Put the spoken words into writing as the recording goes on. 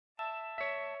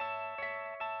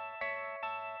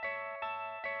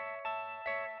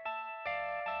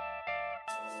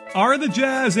Are the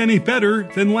Jazz any better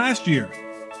than last year?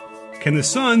 Can the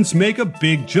Suns make a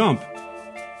big jump?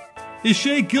 Is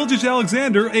Shai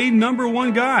Gilgeous-Alexander a number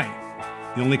one guy?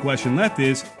 The only question left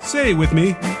is, say it with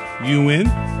me, you in?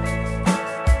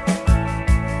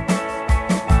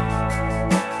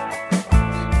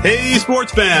 Hey,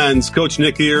 sports fans. Coach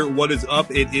Nick here. What is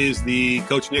up? It is the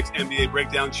Coach Nick's NBA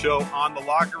Breakdown Show on the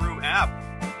Locker Room app.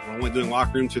 We're only doing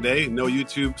Locker Room today. No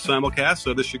YouTube simulcast,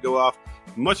 so this should go off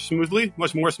much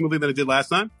more smoothly than it did last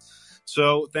time.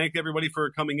 So thank everybody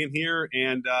for coming in here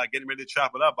and getting ready to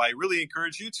chop it up. I really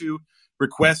encourage you to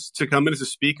request to come in as a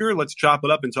speaker. Let's chop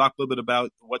it up and talk a little bit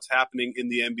about what's happening in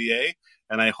the NBA.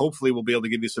 And I hopefully will be able to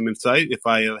give you some insight if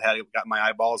I had got my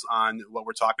eyeballs on what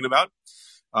we're talking about.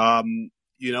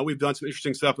 We've done some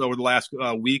interesting stuff over the last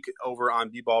week over on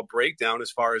B-Ball Breakdown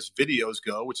as far as videos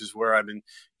go, which is where I've been,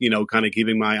 kind of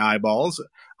giving my eyeballs.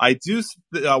 I do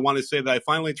want to say that I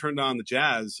finally turned on the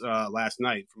Jazz last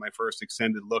night for my first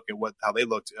extended look at how they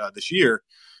looked this year.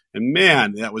 And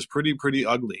man, that was pretty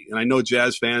ugly. And I know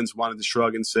Jazz fans wanted to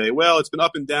shrug and say, well, it's been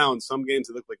up and down. Some games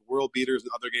they look like world beaters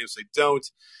and other games they don't.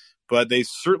 But they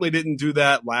certainly didn't do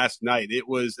that last night. It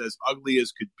was as ugly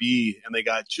as could be, and they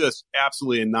got just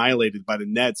absolutely annihilated by the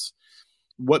Nets.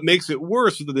 What makes it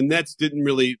worse is that the Nets didn't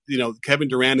really, Kevin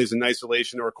Durant is in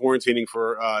isolation or quarantining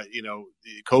for,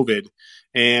 COVID.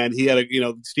 And he had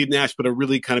Steve Nash put a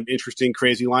really kind of interesting,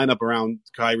 crazy lineup around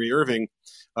Kyrie Irving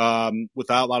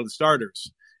without a lot of the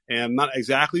starters. And I'm not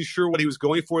exactly sure what he was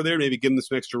going for there. Maybe give him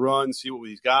some extra run, see what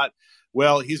he's got.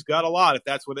 Well, he's got a lot, if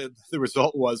that's what the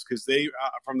result was, because they,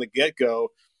 from the get-go,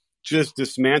 just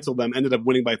dismantled them, ended up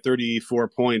winning by 34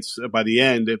 points by the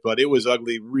end, but it was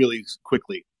ugly really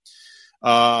quickly.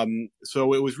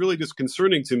 So it was really just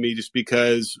concerning to me just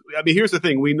because, here's the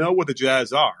thing. We know what the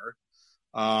Jazz are.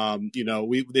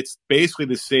 It's basically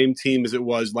the same team as it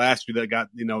was last year that got,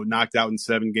 knocked out in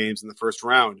 7 games in the first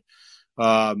round.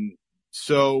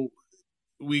 So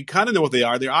we kind of know what they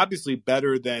are. They're obviously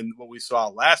better than what we saw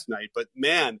last night, but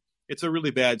man, it's a really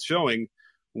bad showing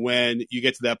when you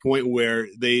get to that point where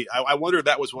I wonder if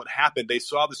that was what happened. They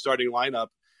saw the starting lineup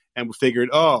and figured,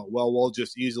 oh, well, we'll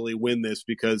just easily win this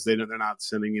because they're not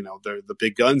sending, the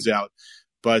big guns out.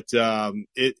 But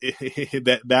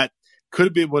that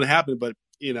could be what happened. But,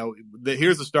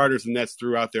 here's the starters the Nets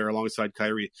threw out there alongside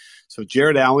Kyrie. So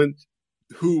Jared Allen,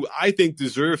 who I think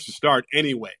deserves to start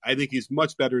anyway. I think he's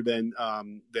much better than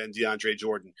DeAndre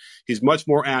Jordan. He's much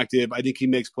more active. I think he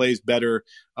makes plays better.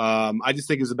 I just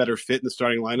think he's a better fit in the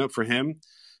starting lineup for him.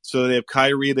 So they have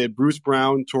Kyrie, they have Bruce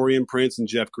Brown, Taurean Prince, and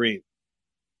Jeff Green.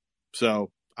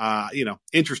 So,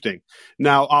 interesting.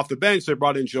 Now, off the bench, they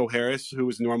brought in Joe Harris, who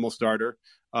was a normal starter.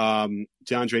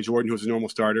 DeAndre Jordan, who was a normal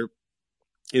starter.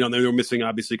 They were missing,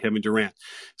 obviously, Kevin Durant.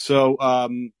 So,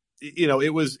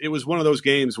 it was one of those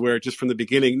games where just from the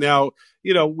beginning. Now,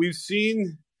 we've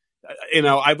seen,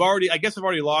 I've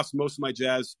already lost most of my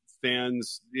Jazz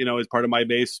fans, as part of my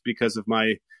base because of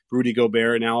my Rudy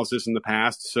Gobert analysis in the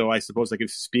past. So I suppose I can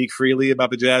speak freely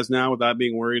about the Jazz now without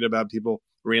being worried about people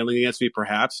railing against me,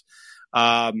 perhaps.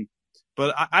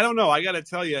 But I don't know. I got to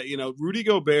tell you, Rudy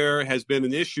Gobert has been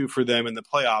an issue for them in the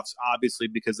playoffs, obviously,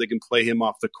 because they can play him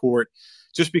off the court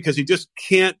just because he just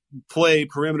can't play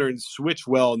perimeter and switch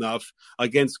well enough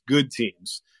against good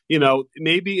teams.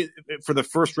 Maybe for the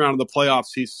first round of the playoffs,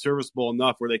 he's serviceable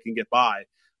enough where they can get by.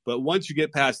 But once you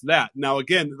get past that, now,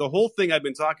 again, the whole thing I've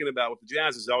been talking about with the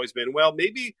Jazz has always been, well,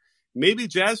 maybe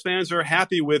Jazz fans are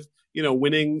happy with,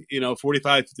 winning,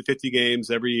 45 to 50 games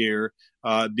every year,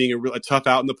 being a tough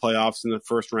out in the playoffs in the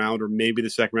first round or maybe the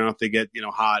second round if they get,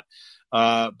 hot.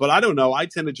 But I don't know. I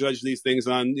tend to judge these things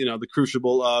on, the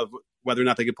crucible of whether or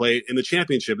not they can play in the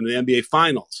championship in the NBA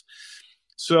finals.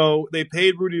 So they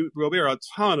paid Rudy Gobert a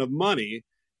ton of money.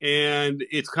 And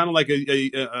it's kind of like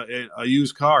a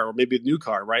used car or maybe a new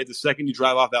car, right? The second you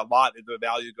drive off that lot, the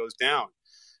value goes down.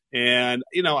 And,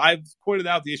 I've pointed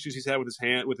out the issues he's had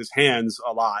with his hands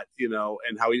a lot,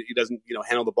 and how he doesn't,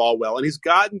 handle the ball well. And he's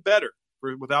gotten better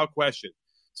without question.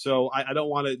 So I don't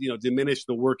want to, diminish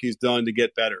the work he's done to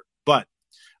get better. But,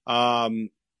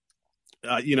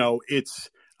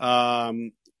 it's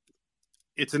an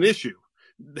issue.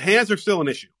 The hands are still an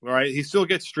issue, all right? He still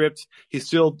gets stripped. He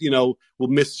still, will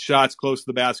miss shots close to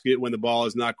the basket when the ball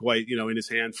is not quite, in his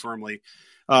hand firmly.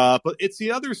 But it's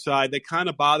the other side that kind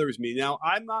of bothers me. Now,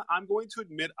 I'm going to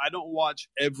admit I don't watch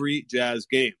every Jazz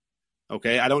game,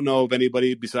 okay? I don't know if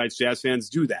anybody besides Jazz fans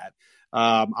do that.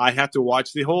 I have to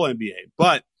watch the whole NBA.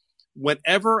 But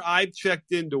whenever I've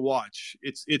checked in to watch,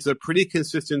 it's a pretty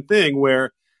consistent thing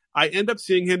where I end up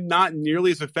seeing him not nearly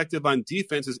as effective on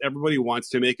defense as everybody wants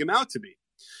to make him out to be.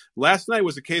 Last night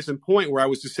was a case in point where I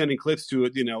was just sending clips to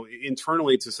it,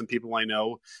 internally to some people I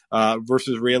know,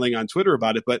 versus railing on Twitter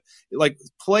about it. But like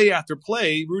play after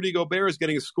play, Rudy Gobert is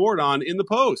getting scored on in the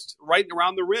post, right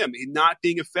around the rim, not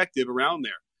being effective around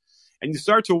there. And you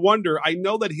start to wonder, I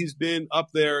know that he's been up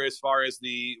there as far as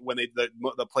the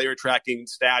player tracking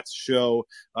stats show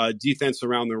defense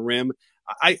around the rim.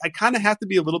 I kind of have to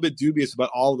be a little bit dubious about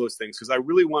all of those things because I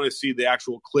really want to see the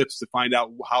actual clips to find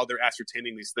out how they're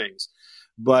ascertaining these things.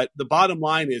 But the bottom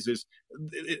line is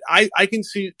I can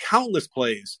see countless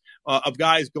plays of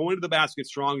guys going to the basket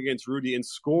strong against Rudy and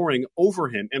scoring over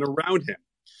him and around him.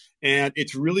 And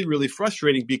it's really, really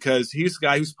frustrating because he's the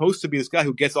guy who's supposed to be this guy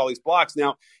who gets all these blocks.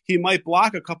 Now, he might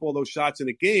block a couple of those shots in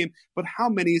a game, but how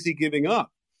many is he giving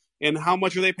up? And how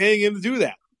much are they paying him to do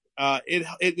that?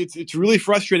 It's really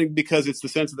frustrating because it's the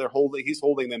sense that he's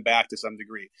holding them back to some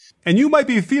degree. And you might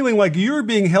be feeling like you're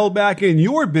being held back in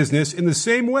your business in the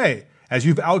same way as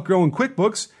you've outgrown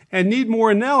QuickBooks and need more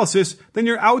analysis than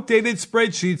your outdated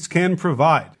spreadsheets can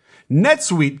provide.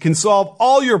 NetSuite can solve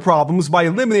all your problems by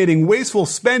eliminating wasteful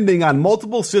spending on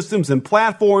multiple systems and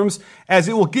platforms, as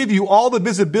it will give you all the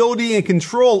visibility and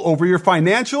control over your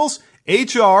financials,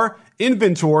 HR,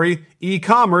 inventory,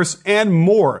 e-commerce, and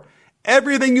more.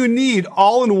 Everything you need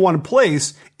all in one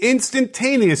place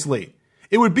instantaneously.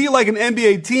 It would be like an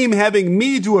NBA team having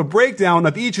me do a breakdown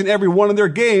of each and every one of their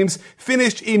games,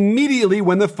 finished immediately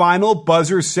when the final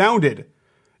buzzer sounded.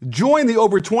 Join the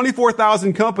over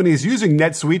 24,000 companies using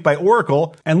NetSuite by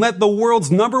Oracle and let the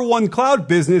world's #1 cloud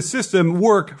business system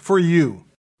work for you.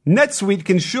 NetSuite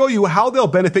can show you how they'll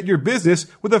benefit your business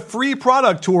with a free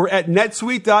product tour at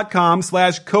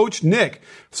netsuite.com/CoachNick.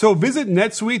 So visit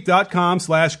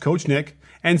netsuite.com/CoachNick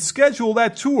and schedule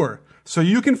that tour so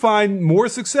you can find more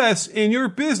success in your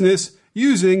business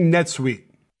using NetSuite.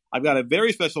 I've got a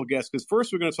very special guest because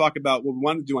first we're going to talk about what we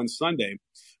want to do on Sunday,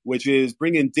 which is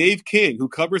bring in Dave King, who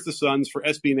covers the Suns for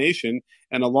SB Nation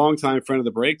and a longtime friend of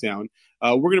the Breakdown.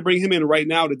 We're going to bring him in right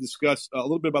now to discuss a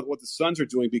little bit about what the Suns are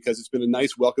doing because it's been a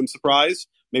nice welcome surprise.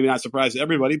 Maybe not a surprise to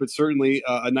everybody, but certainly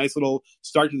a nice little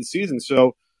start to the season.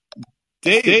 So,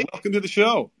 Dave, welcome to the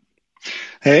show.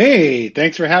 Hey,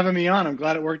 thanks for having me on. I'm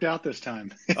glad it worked out this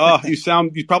time.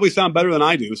 You probably sound better than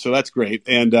I do, so that's great.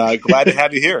 And glad to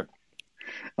have you here.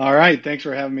 All right. Thanks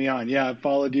for having me on. Yeah, I've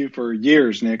followed you for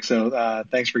years, Nick. So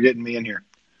thanks for getting me in here.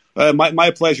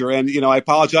 My pleasure. And, I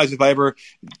apologize if I ever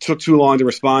took too long to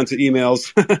respond to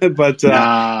emails, but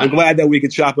I'm glad that we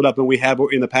could chop it up and we have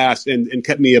in the past and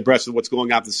kept me abreast of what's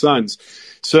going on with the Suns.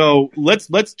 So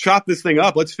let's chop this thing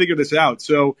up. Let's figure this out.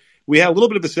 So we had a little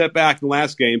bit of a setback in the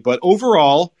last game, but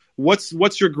overall,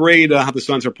 what's your grade on how the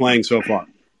Suns are playing so far?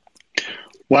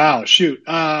 Wow, shoot.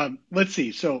 Let's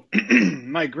see. So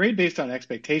my grade based on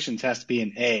expectations has to be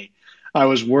an A. I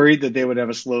was worried that they would have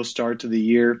a slow start to the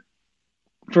year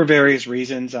for various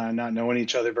reasons, not knowing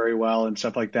each other very well and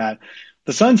stuff like that.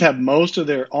 The Suns have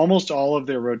almost all of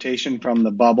their rotation from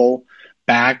the bubble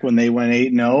back when they went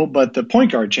 8-0, but the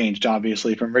point guard changed,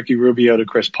 obviously, from Ricky Rubio to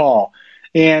Chris Paul.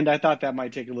 And I thought that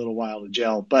might take a little while to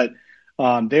gel, but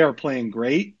they are playing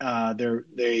great.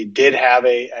 They did have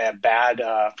a bad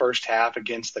first half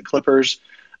against the Clippers,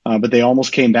 but they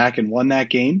almost came back and won that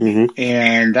game. Mm-hmm.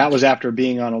 And that was after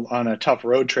being on a tough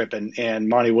road trip. And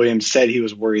Monty Williams said he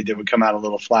was worried they would come out a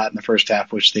little flat in the first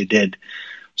half, which they did.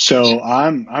 So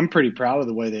I'm pretty proud of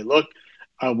the way they look.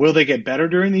 Will they get better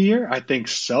during the year? I think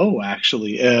so,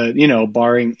 actually.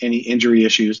 Barring any injury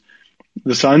issues,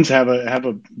 the Suns have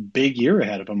a big year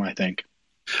ahead of them, I think.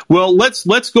 Well,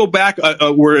 let's go back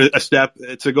a step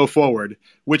to go forward,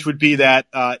 which would be that,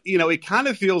 it kind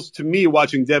of feels to me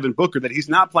watching Devin Booker that he's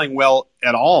not playing well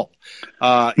at all,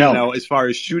 No. As far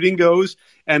as shooting goes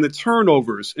and the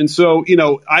turnovers. And so,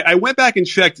 I went back and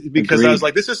checked because Agreed. I was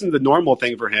like, this isn't the normal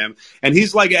thing for him. And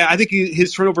he's like, I think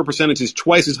his turnover percentage is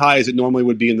twice as high as it normally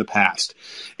would be in the past.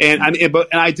 And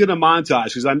I did a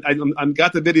montage because I'm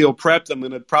got the video prepped. I'm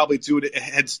going to probably do it.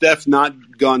 Had Steph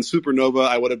not gone supernova,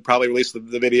 I would have probably released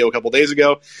the video a couple days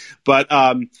ago. But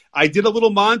I did a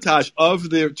little montage of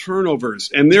their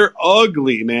turnovers, and they're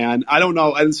ugly, man. I don't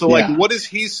know. And so, what is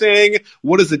he saying?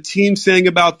 What is the team saying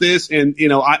about this? And,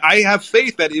 I have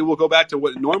faith that it will go back to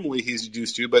what normally he's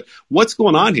used to. But what's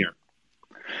going on here?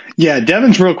 Yeah,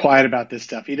 Devin's real quiet about this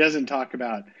stuff. He doesn't talk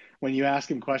about when you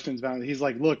ask him questions about it. He's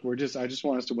like, look, I just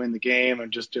want us to win the game.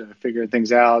 I'm just figuring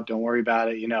things out. Don't worry about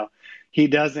it. He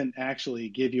doesn't actually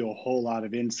give you a whole lot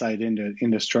of insight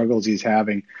into struggles he's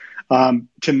having.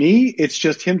 To me, it's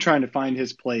just him trying to find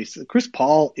his place. Chris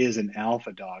Paul is an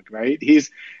alpha dog, right?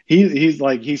 He's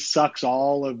like, he sucks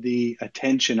all of the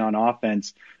attention on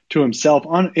offense to himself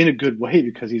in a good way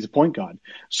because he's a point guard.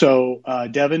 So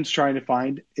Devin's trying to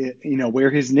find where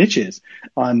his niche is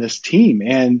on this team.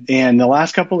 And the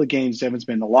last couple of games, Devin's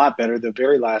been a lot better. The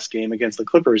very last game against the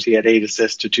Clippers, he had 8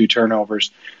 assists to 2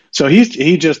 turnovers. So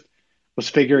he just was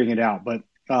figuring it out. But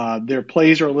their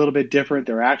plays are a little bit different.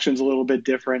 Their actions a little bit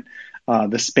different.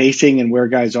 The spacing and where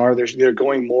guys are, they're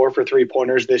going more for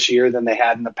 3-pointers this year than they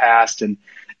had in the past. And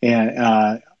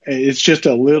it's just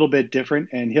a little bit different,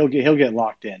 and he'll get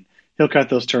locked in. He'll cut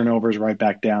those turnovers right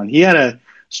back down. He had a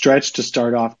stretch to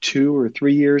start off 2 or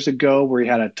 3 years ago where he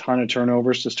had a ton of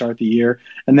turnovers to start the year,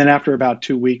 and then after about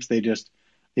 2 weeks,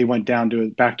 he went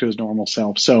back to his normal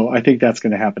self. So I think that's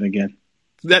going to happen again.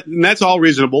 That's all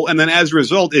reasonable. And then as a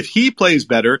result, if he plays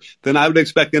better, then I would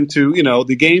expect them to,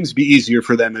 the games be easier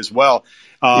for them as well.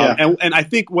 And I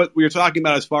think what we were talking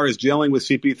about as far as gelling with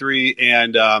CP3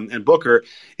 and Booker,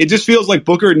 it just feels like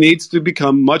Booker needs to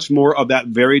become much more of that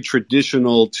very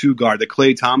traditional 2-guard, the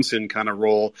Klay Thompson kind of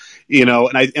role,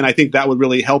 and I think that would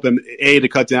really help him, to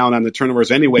cut down on the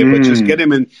turnovers anyway, but just get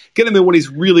him in what he's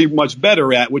really much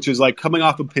better at, which is like coming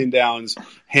off of pin downs,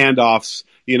 handoffs,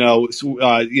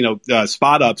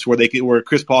 spot ups where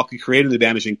Chris Paul can create an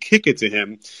advantage and kick it to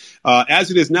him. As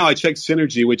it is now, I checked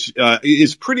Synergy, which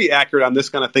is pretty accurate on this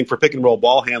kind of thing for pick and roll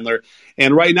ball handler.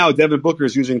 And right now, Devin Booker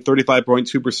is using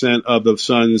 35.2% of the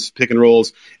Suns pick and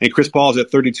rolls, and Chris Paul is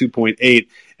at 32.8%.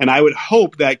 And I would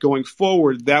hope that going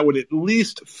forward, that would at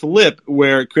least flip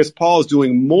where Chris Paul is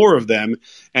doing more of them.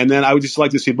 And then I would just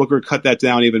like to see Booker cut that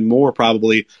down even more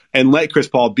probably and let Chris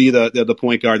Paul be the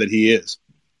point guard that he is.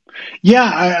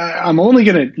 Yeah, I'm only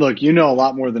going to look, a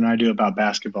lot more than I do about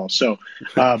basketball. So,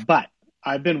 but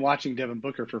I've been watching Devin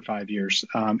Booker for 5 years,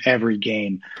 every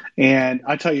game. And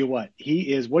I tell you what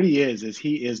he is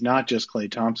not just Klay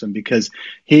Thompson, because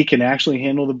he can actually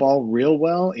handle the ball real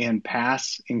well and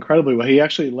pass incredibly well. He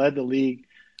actually led the league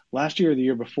last year or the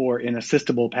year before in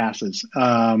assistable passes.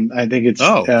 I think it's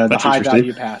the high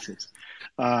value passes.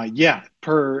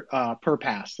 Per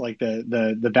pass, like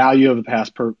the value of the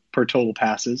pass per total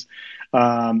passes.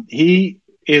 He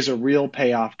is a real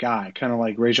payoff guy, kind of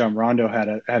like Rajon Rondo had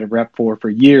a rep for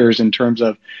years in terms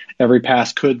of every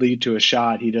pass could lead to a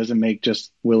shot. He doesn't make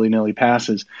just willy-nilly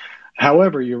passes.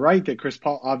 However, you're right that Chris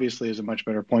Paul obviously is a much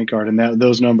better point guard, and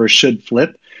those numbers should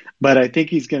flip. But I think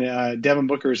Devin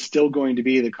Booker is still going to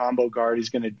be the combo guard. He's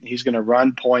going to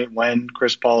run point when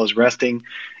Chris Paul is resting,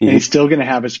 and he's still going to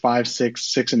have his 5,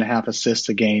 6.5 assists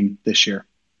a game this year.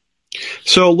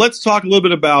 So let's talk a little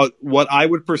bit about what I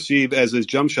would perceive as his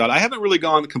jump shot. I haven't really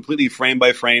gone completely frame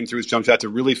by frame through his jump shot to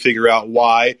really figure out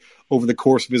why over the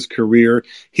course of his career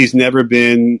he's never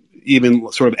been even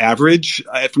sort of average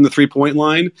from the 3-point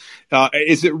line.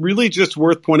 Is it really just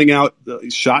worth pointing out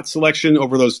shot selection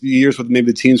over those years when maybe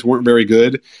the teams weren't very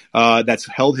good that's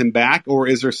held him back? Or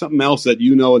is there something else that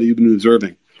that you've been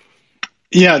observing?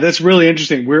 Yeah, that's really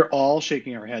interesting. We're all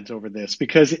shaking our heads over this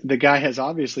because the guy has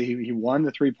obviously he won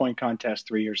the 3-point contest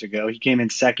 3 years ago. He came in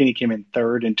second. He came in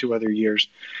third in 2 other years.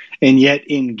 And yet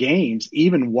in games,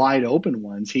 even wide open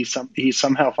ones, he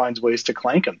somehow finds ways to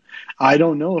clank them. I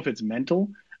don't know if it's mental.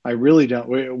 I really don't.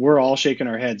 We're all shaking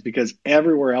our heads because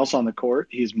everywhere else on the court,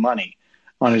 he's money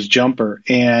on his jumper.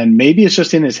 And maybe it's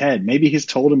just in his head. Maybe he's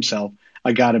told himself,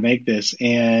 I got to make this.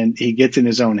 And he gets in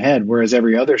his own head, whereas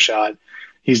every other shot,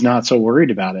 he's not so worried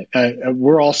about it.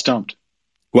 We're all stumped.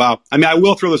 Wow. I mean, I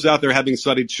will throw this out there, having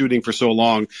studied shooting for so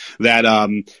long, that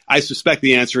I suspect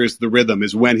the answer is the rhythm,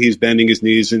 is when he's bending his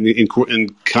knees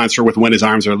in concert with when his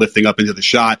arms are lifting up into the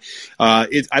shot.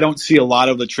 I don't see a lot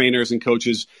of the trainers and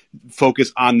coaches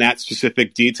focus on that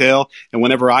specific detail. And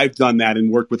whenever I've done that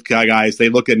and worked with guys, they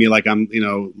look at me like I'm,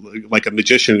 like a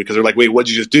magician, because they're like, wait, what'd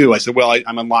you just do? I said, well,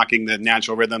 I'm unlocking the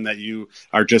natural rhythm that you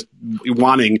are just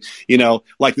wanting,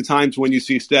 like the times when you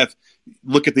see Steph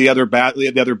look at the other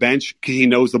bench, he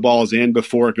knows the ball is in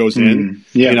before it goes in.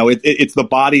 Yeah. It's the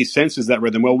body senses that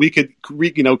rhythm. Well, we could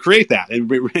create that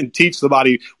and teach the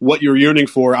body what you're yearning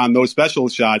for on those special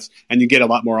shots, and you get a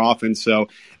lot more often. So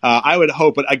I would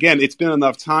hope, but again, it's been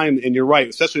enough time, and you're right,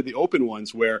 especially the open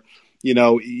ones where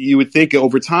you would think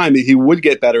over time that he would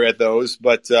get better at those.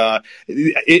 But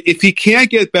if he can't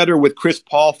get better with Chris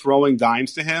Paul throwing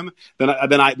dimes to him, then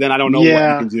I don't know what he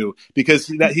can do. Because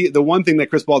the one thing that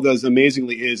Chris Paul does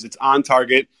amazingly is it's on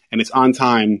target and it's on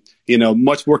time,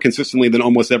 much more consistently than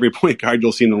almost every point guard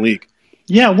you'll see in the league.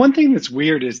 Yeah, one thing that's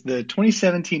weird is the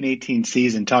 2017-18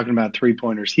 season, talking about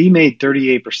 3-pointers, he made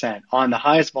 38% on the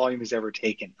highest volume he's ever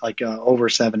taken, like over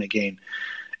 7 a game.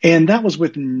 And that was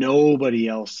with nobody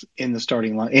else in the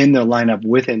starting line, in the lineup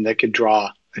with him that could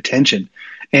draw attention.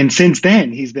 And since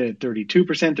then, he's been at 32%,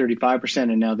 35%,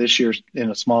 and now this year, in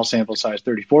a small sample size,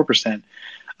 34%.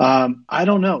 I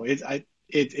don't know.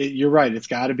 You're right. It's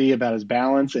got to be about his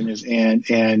balance and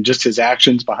and just his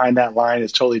actions behind that line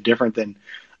is totally different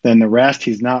than the rest.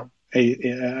 He's not.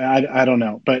 I don't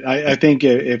know, but I think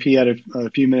if he had a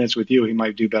few minutes with you, he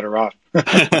might do better off.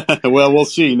 Well, we'll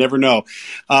see. You never know.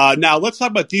 Now, let's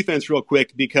talk about defense real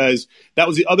quick, because that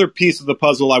was the other piece of the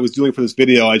puzzle I was doing for this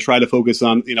video. I tried to focus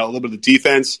on, a little bit of the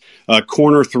defense,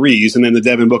 corner threes, and then the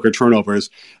Devin Booker turnovers.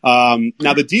 Now,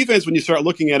 the defense, when you start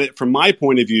looking at it from my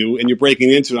point of view and you're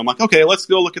breaking into it, I'm like, okay, let's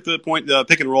go look at the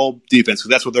pick and roll defense, because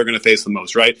that's what they're going to face the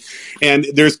most, right? And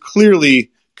there's clearly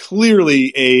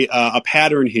a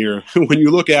pattern here when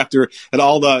you look at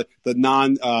all the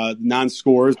non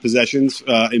scores possessions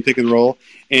in pick and roll.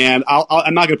 And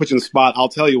I'm not going to put you in the spot. I'll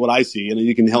tell you what I see, and then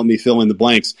you can help me fill in the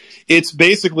blanks. It's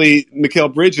basically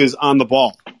Mikal Bridges on the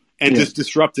ball and just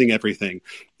disrupting everything.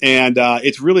 And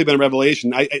it's really been a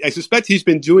revelation. I suspect he's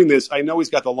been doing this. I know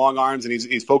he's got the long arms and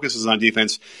he focuses on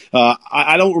defense.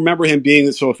 I don't remember him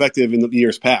being so effective in the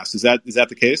years past. Is that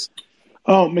the case?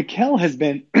 Oh, Mikal has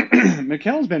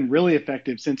been really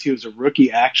effective since he was a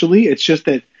rookie. Actually, it's just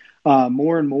that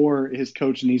more and more his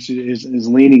coach is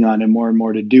leaning on him more and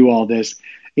more to do all this,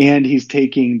 and he's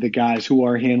taking the guys who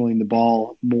are handling the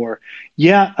ball more.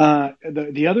 Yeah,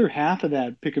 the other half of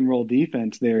that pick and roll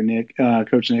defense there,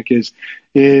 Coach Nick, is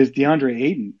DeAndre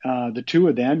Ayton. The two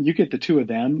of them, you get the two of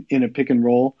them in a pick and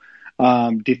roll.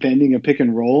 Defending a pick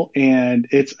and roll, and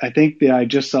I think that I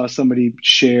just saw somebody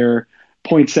share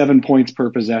 0.7 points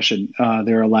per possession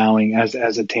they're allowing as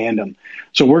a tandem.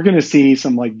 So we're going to see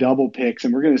some like double picks,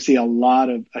 and we're going to see a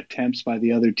lot of attempts by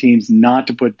the other teams not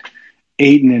to put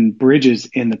Ayton and Bridges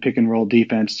in the pick and roll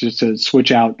defense, just to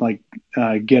switch out,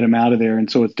 get him out of there.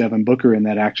 And so it's Devin Booker in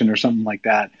that action or something like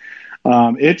that.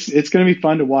 It's going to be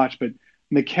fun to watch, but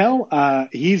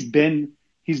Mikal, he's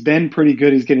been pretty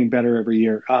good. He's getting better every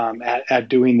year at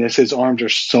doing this. His arms are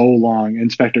so long,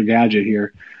 Inspector Gadget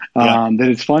here, that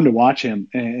it's fun to watch him.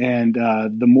 And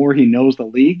the more he knows the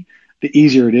league, the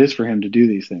easier it is for him to do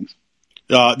these things.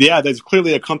 There's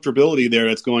clearly a comfortability there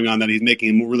that's going on that he's making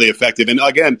him really effective. And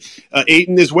again,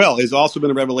 Ayton as well has also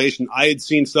been a revelation. I had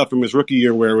seen stuff from his rookie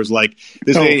year where it was like,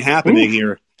 this ain't happening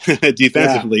here.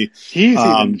 Defensively. Yeah. He's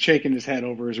even shaking his head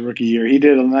over his rookie year. He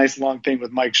did a nice long thing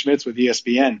with Mike Schmitz with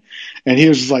ESPN, and he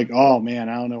was just like, oh man,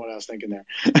 I don't know what I was thinking there.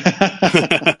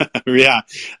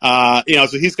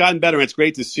 So he's gotten better. It's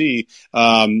great to see,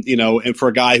 and for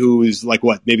a guy who is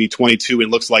maybe 22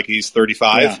 and looks like he's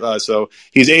 35. So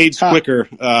he's aged quicker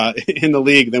in the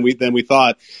league than we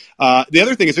thought. The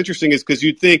other thing that's interesting is because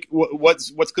you'd think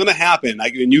what's going to happen,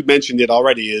 and you mentioned it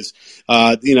already, is,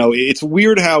 it's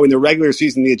weird how in the regular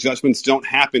season the adjustments don't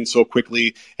happen so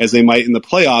quickly as they might in the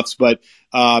playoffs, but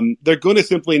they're going to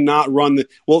simply not run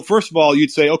first of all,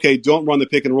 you'd say, okay, don't run the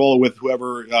pick and roll with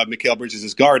whoever Mikal Bridges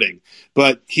is guarding.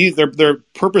 But they're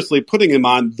purposely putting him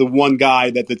on the one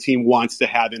guy that the team wants to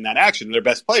have in that action, their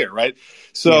best player, right?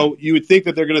 So you would think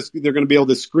that they're going to be able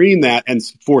to screen that and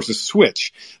force a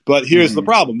switch. But here's the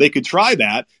problem. They could try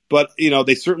that, but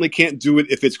they certainly can't do it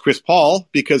if it's Chris Paul,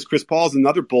 because Chris Paul is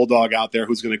another bulldog out there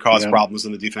who's going to cause problems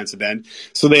on the defensive end.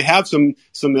 So they have some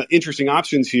interesting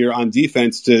options here on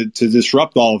defense to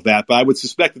disrupt all of that. But I would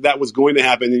suspect that was going to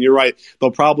happen. And you're right;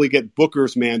 they'll probably get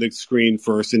Booker's man to screen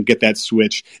first and get that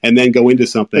switch, and then go into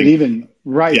something. But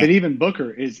even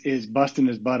Booker is busting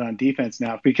his butt on defense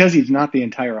now because he's not the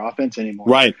entire offense anymore.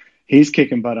 Right, he's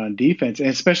kicking butt on defense, and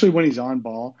especially when he's on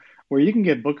ball. Where you can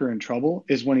get Booker in trouble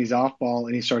is when he's off ball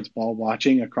and he starts ball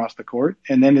watching across the court,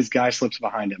 and then his guy slips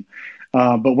behind him.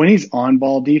 But when he's on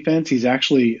ball defense, he's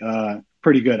actually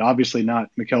pretty good. Obviously not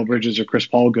Mikal Bridges or Chris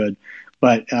Paul good,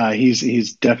 but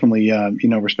he's definitely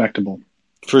respectable.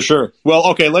 For sure. Well,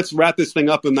 okay, let's wrap this thing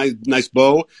up in a nice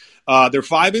bow. They're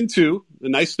 5-2, a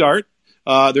nice start.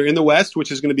 They're in the West,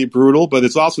 which is going to be brutal, but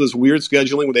it's also this weird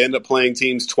scheduling where they end up playing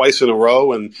teams twice in a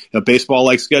row and a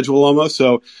baseball-like schedule almost.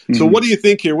 So what do you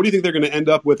think here? What do you think they're going to end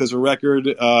up with as a record?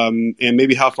 And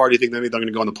maybe how far do you think maybe they're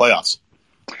going to go in the playoffs?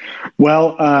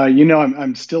 Well,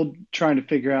 I'm still trying to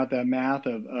figure out that math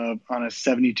of on a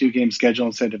 72-game schedule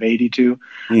instead of 82.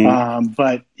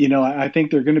 But, I think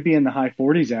they're going to be in the high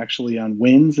 40s actually on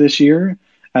wins this year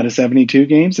out of 72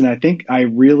 games. And I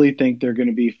really think they're going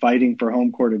to be fighting for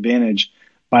home court advantage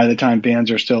by the time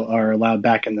fans are allowed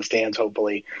back in the stands,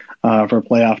 hopefully, for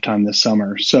playoff time this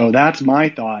summer. So that's my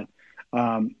thought.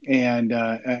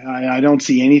 I don't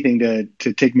see anything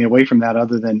to take me away from that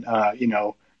other than,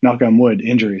 knock on wood,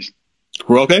 injuries.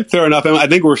 Well, okay, fair enough. And I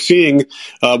think we're seeing,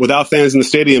 without fans in the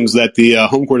stadiums, that the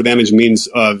home court advantage means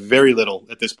very little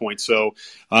at this point. So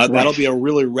that'll be a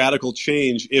really radical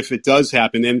change if it does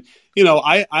happen. And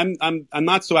I'm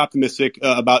not so optimistic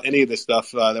about any of this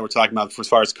stuff that we're talking about as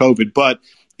far as COVID, but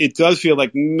it does feel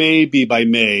like maybe by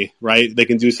May, right, they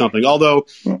can do something. Although,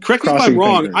 correct me if I'm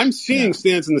wrong, fingers. I'm seeing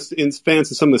fans in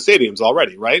some of the stadiums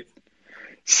already, right?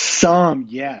 Some,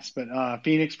 yes, but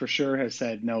Phoenix for sure has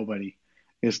said nobody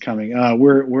is coming.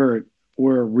 We're a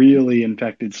really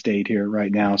infected state here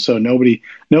right now, so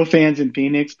no fans in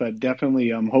Phoenix, but definitely,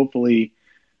 hopefully,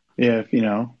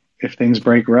 if things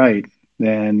break right,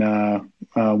 then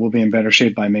we'll be in better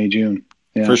shape by May, June.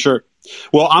 Yeah. For sure.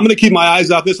 Well, I'm going to keep my eyes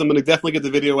out this. I'm going to definitely get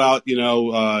the video out.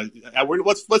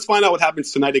 Let's find out what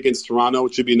happens tonight against Toronto.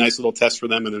 It should be a nice little test for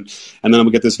them, and then I'm going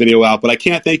to get this video out. But I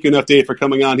can't thank you enough, Dave, for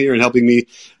coming on here and helping me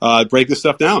break this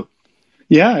stuff down.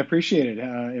 Yeah, I appreciate it.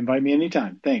 Invite me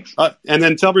anytime. Thanks. And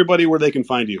then tell everybody where they can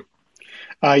find you.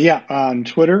 On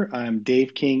Twitter, I'm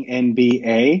Dave King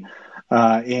NBA.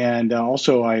 And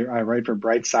also I write for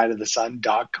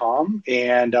BrightSideOfTheSun.com,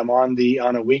 and I'm on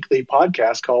a weekly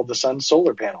podcast called The Sun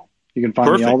Solar Panel. You can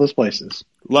find me all those places.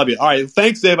 Love you. All right.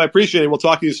 Thanks, Dave. I appreciate it. We'll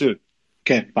talk to you soon.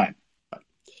 Okay. Bye.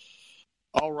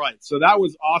 All right. So that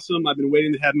was awesome. I've been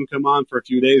waiting to have him come on for a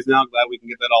few days now. Glad we can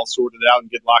get that all sorted out and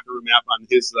get Locker Room app on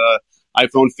his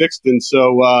iPhone fixed. And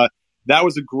so that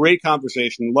was a great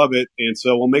conversation. Love it. And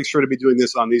so we'll make sure to be doing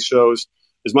this on these shows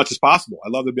as much as possible. I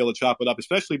love to be able to chop it up,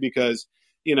 especially because,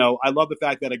 I love the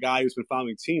fact that a guy who's been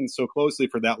following teams so closely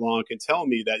for that long can tell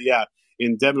me that,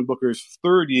 in Devin Booker's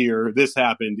third year, this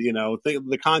happened.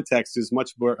 The context is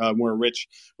much more rich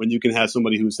when you can have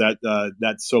somebody who's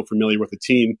that's so familiar with the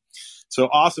team. So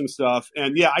awesome stuff.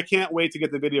 And I can't wait to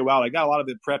get the video out. I got a lot of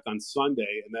it prepped on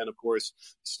Sunday. And then, of course,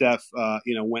 Steph,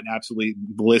 went absolutely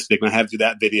ballistic. And I have to do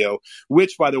that video,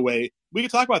 which, by the way, we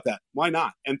can talk about that. Why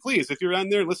not? And please, if you're on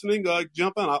there listening,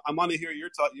 jump on. I want to hear your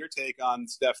take on the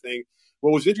Steph thing.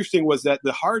 What was interesting was that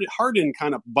the Harden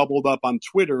kind of bubbled up on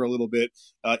Twitter a little bit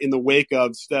in the wake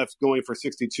of Steph going for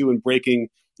 62 and breaking,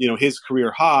 his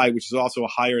career high, which is also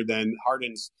higher than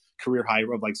Harden's career high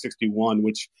of like 61,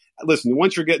 which, listen,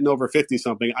 once you're getting over 50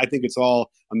 something, I think it's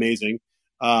all amazing.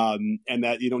 And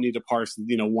that you don't need to parse,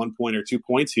 1 point or 2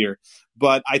 points here.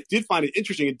 But I did find it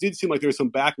interesting. It did seem like there was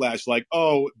some backlash, like,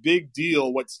 oh, big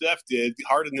deal what Steph did.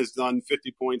 Harden has done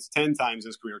 50 points 10 times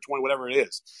his career, 20, whatever it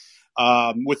is,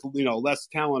 with, less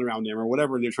talent around him or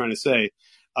whatever they're trying to say.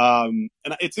 And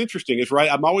it's interesting. It's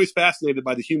right. I'm always fascinated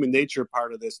by the human nature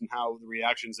part of this and how the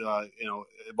reactions,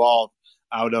 evolve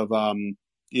out of, a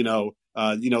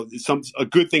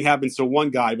good thing happens to one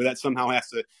guy, but that somehow has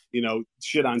to,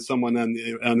 shit on someone on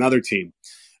another team.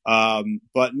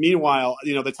 But meanwhile,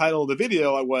 the title of the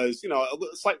video was,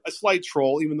 a slight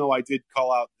troll, even though I did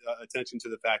call out attention to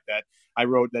the fact that I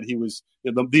wrote that he was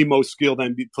the most skilled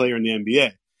player in the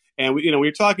NBA. And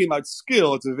we're talking about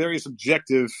skill. It's a very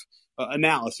subjective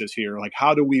analysis here. Like,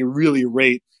 how do we really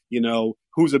rate,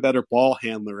 who's a better ball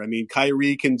handler? I mean,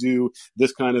 Kyrie can do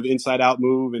this kind of inside-out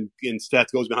move, and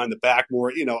Steph goes behind the back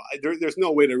more. There's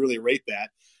no way to really rate that.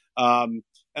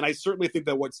 And I certainly think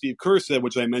that what Steve Kerr said,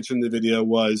 which I mentioned in the video,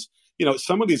 was,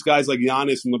 some of these guys like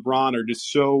Giannis and LeBron are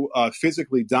just so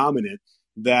physically dominant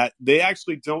that they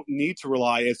actually don't need to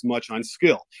rely as much on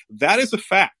skill. That is a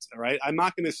fact, all right? I'm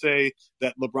not going to say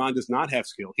that LeBron does not have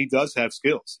skill. He does have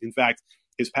skills. In fact,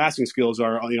 his passing skills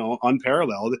are,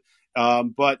 unparalleled.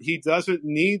 But he doesn't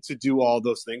need to do all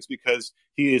those things because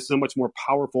he is so much more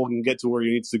powerful and can get to where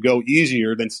he needs to go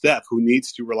easier than Steph, who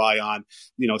needs to rely on,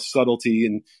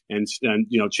 subtlety and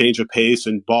change of pace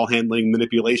and ball handling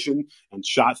manipulation and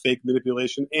shot fake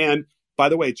manipulation. And by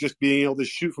the way, just being able to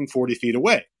shoot from 40 feet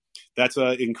away. That's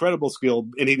an incredible skill,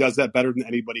 and he does that better than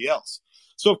anybody else.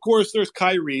 So, of course, there's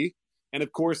Kyrie. And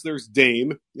of course, there's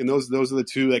Dame, and those are the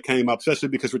two that came up, especially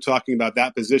because we're talking about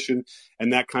that position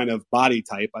and that kind of body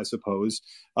type, I suppose.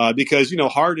 Because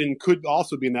Harden could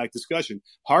also be in that discussion.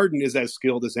 Harden is as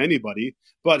skilled as anybody,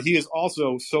 but he is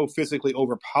also so physically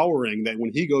overpowering that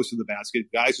when he goes to the basket,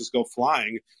 guys just go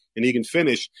flying, and he can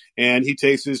finish. And he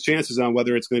takes his chances on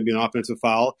whether it's going to be an offensive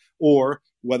foul or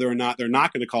whether or not they're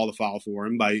not going to call the foul for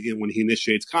him when he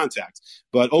initiates contact.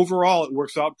 But overall, it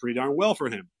works out pretty darn well for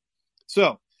him.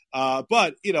 So.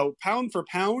 But, pound for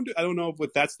pound, I don't know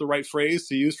if that's the right phrase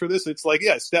to use for this. It's like,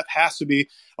 Steph has to be,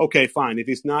 okay, fine. If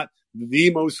he's not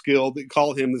the most skilled,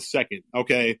 call him the second.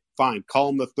 Okay, fine. Call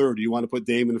him the third. You want to put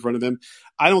Dame in front of him?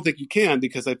 I don't think you can,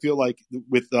 because I feel like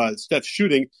with Steph's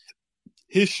shooting,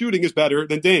 his shooting is better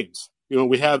than Dame's.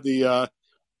 We have the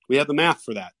math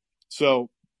for that. So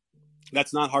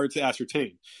that's not hard to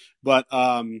ascertain. But,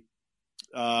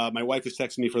 My wife is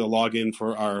texting me for the login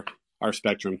for our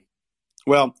Spectrum.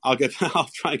 Well, I'll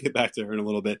try and get back to her in a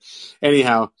little bit.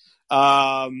 Anyhow,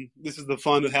 this is the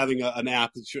fun of having an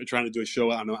app trying to do a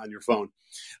show on your phone.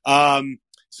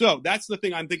 So that's the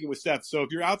thing I'm thinking with Steph. So if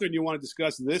you're out there and you want to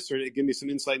discuss this or give me some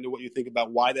insight into what you think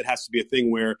about why that has to be a thing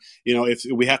where, if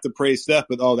we have to praise Steph,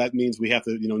 but that means we have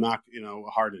to, knock,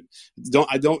 Harden.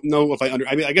 I don't know if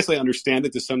I guess I understand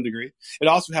it to some degree. It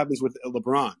also happens with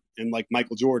LeBron and like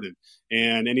Michael Jordan,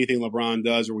 and anything LeBron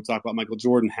does, or we talk about Michael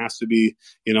Jordan, has to be,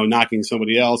 knocking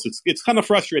somebody else. It's kind of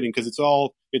frustrating because it's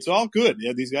all good.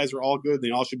 Yeah, these guys are all good.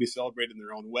 They all should be celebrated in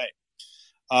their own way.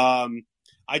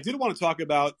 I did want to talk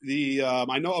about we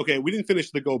didn't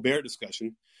finish the Gobert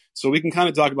discussion, so we can kind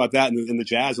of talk about that in the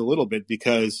Jazz a little bit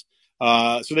because,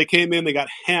 so they came in, they got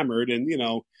hammered and,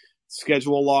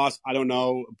 schedule loss, I don't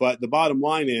know. But the bottom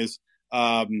line is,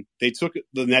 they took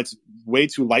the Nets way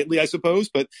too lightly, I suppose,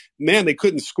 but man, they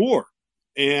couldn't score.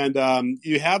 And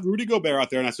you have Rudy Gobert out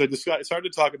there, and I started to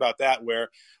talk about that, where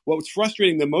what was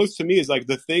frustrating the most to me is like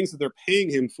the things that they're paying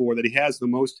him for, that he has the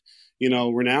most,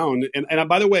 renown. And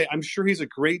by the way, I'm sure he's a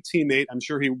great teammate. I'm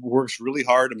sure he works really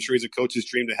hard. I'm sure he's a coach's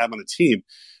dream to have on a team.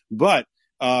 But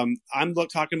I'm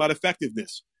talking about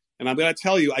effectiveness. And I'm going to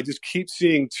tell you, I just keep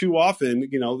seeing too often,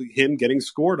 him getting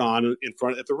scored on in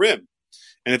front at the rim.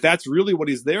 And if that's really what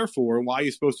he's there for and why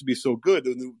he's supposed to be so good,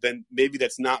 then maybe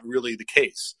that's not really the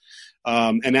case.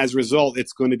 And as a result,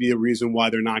 it's going to be a reason why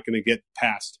they're not going to get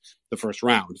past the first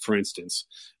round, for instance.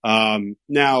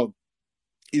 Now,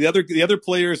 the other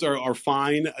players are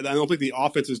fine. I don't think the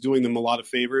offense is doing them a lot of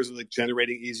favors, like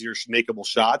generating easier makeable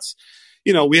shots.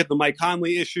 We have the Mike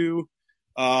Conley issue.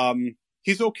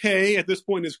 He's okay at this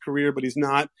point in his career, but he's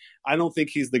not. I don't think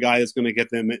he's the guy that's going to get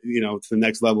them, to the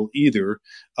next level either.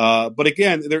 But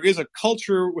again, there is a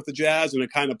culture with the Jazz and a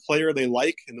kind of player they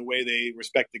like and the way they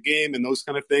respect the game and those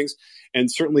kind of things.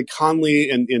 And certainly Conley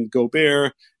and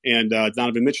Gobert and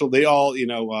Donovan Mitchell, they all,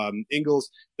 Ingles,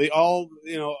 they all,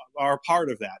 are a part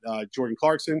of that. Jordan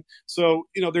Clarkson. So,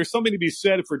 there's something to be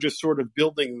said for just sort of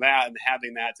building that and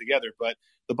having that together. But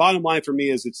the bottom line for me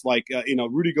is it's like,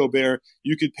 Rudy Gobert,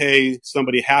 you could pay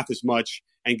somebody half as much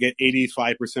and get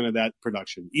 85% of that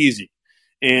production. Easy.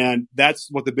 And that's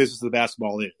what the business of the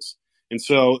basketball is. And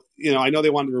so, I know they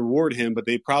wanted to reward him, but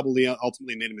they probably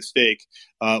ultimately made a mistake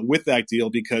with that deal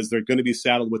because they're going to be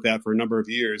saddled with that for a number of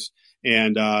years.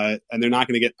 And they're not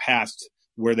going to get past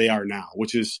where they are now,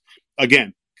 which is,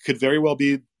 again, could very well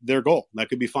be their goal. That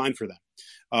could be fine for them.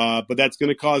 But that's going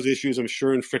to cause issues, I'm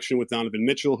sure, and friction with Donovan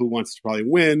Mitchell, who wants to probably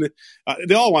win.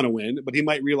 They all want to win, but he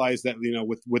might realize that,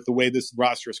 with the way this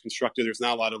roster is constructed, there's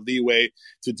not a lot of leeway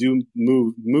to do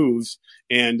moves,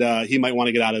 and he might want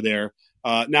to get out of there.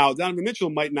 Now, Donovan Mitchell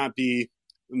might not be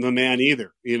the man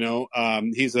either.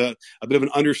 He's a bit of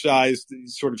an undersized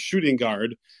sort of shooting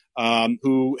guard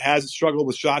who has struggled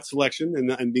with shot selection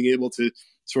and being able to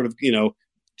sort of,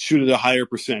 shoot at a higher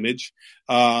percentage.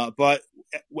 But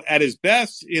at his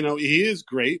best, he is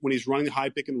great when he's running high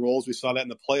pick and rolls. We saw that in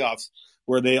the playoffs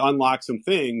where they unlock some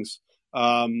things.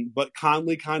 But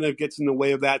Conley kind of gets in the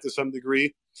way of that to some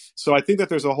degree. So I think that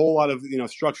there's a whole lot of,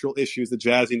 structural issues the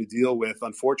Jazz need to deal with,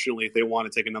 unfortunately, if they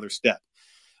want to take another step.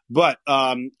 But,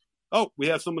 we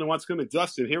have someone who wants to come in.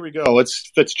 Dustin, here we go.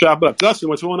 Let's chop it up. Dustin,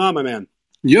 what's going on, my man?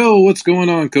 Yo, what's going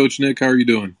on, Coach Nick? How are you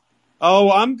doing?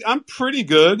 Oh, I'm pretty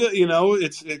good.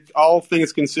 It's all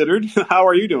things considered. How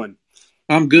are you doing?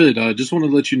 I'm good. I just want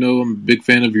to let you know I'm a big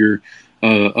fan of your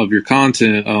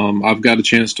content. I've got a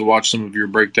chance to watch some of your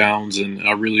breakdowns, and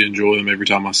I really enjoy them every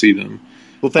time I see them.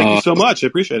 Well, thank you so much. I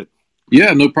appreciate it.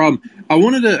 Yeah, no problem. I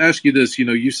wanted to ask you this.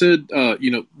 You said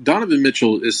Donovan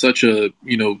Mitchell is such a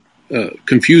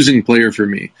confusing player for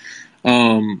me.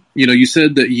 You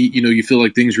said that you feel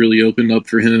like things really opened up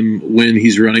for him when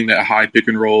he's running that high pick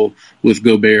and roll with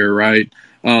Gobert, right?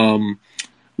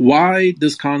 Why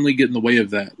does Conley get in the way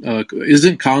of that?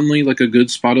 Isn't Conley like a good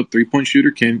spot up 3-point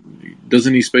shooter?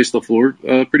 Doesn't he space the floor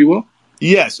pretty well?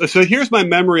 Yes. So here's my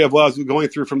memory of what I was going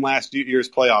through from last year's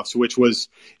playoffs, which was,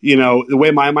 the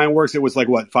way my mind works, it was like,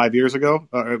 5 years ago?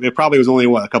 It probably was only,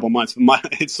 a couple months.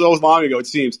 It's so long ago, it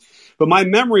seems. But my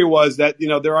memory was that,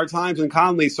 there are times when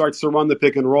Conley starts to run the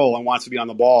pick and roll and wants to be on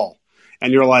the ball.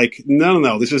 And you're like,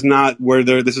 no, this is not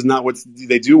this is not what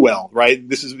they do well, right?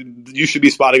 You should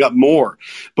be spotting up more.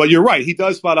 But you're right. He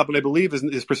does spot up, and I believe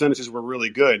his percentages were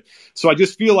really good. So I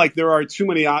just feel like there are too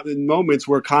many moments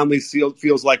where Conley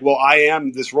feels like, well, I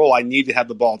am this role. I need to have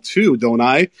the ball too, don't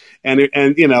I? And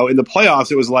in the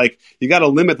playoffs, it was like, you got to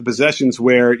limit the possessions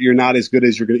where you're not as good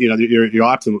as your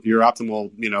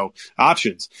optimal,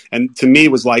 options. And to me,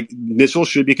 it was like Mitchell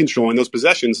should be controlling those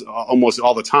possessions almost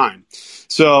all the time.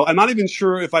 So I'm not even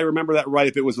sure if I remember that right,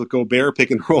 if it was the Gobert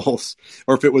pick and rolls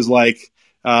or if it was like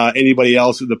anybody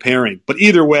else in the pairing. But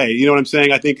either way, you know what I'm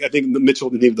saying? I think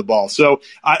Mitchell needed the ball. So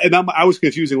I was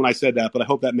confusing when I said that, but I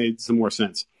hope that made some more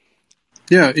sense.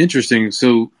 Yeah, interesting.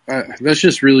 So that's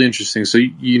just really interesting. So,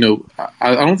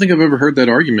 I don't think I've ever heard that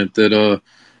argument that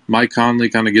Mike Conley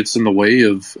kind of gets in the way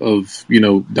of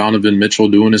Donovan Mitchell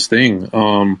doing his thing.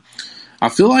 I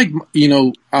feel like,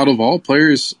 out of all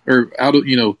players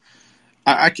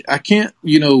I can't,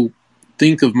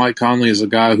 think of Mike Conley as a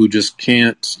guy who just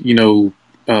can't,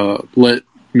 let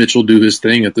Mitchell do his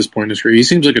thing at this point in his career. He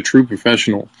seems like a true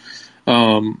professional.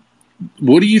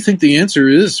 What do you think the answer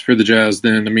is for the Jazz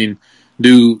then? I mean,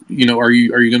 are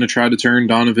you going to try to turn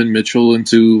Donovan Mitchell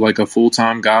into like a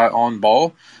full-time guy on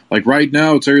ball? Like right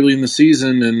now it's early in the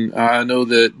season, and I know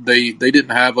that they didn't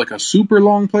have like a super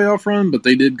long playoff run, but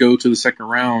they did go to the second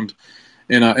round.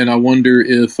 And I wonder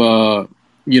if,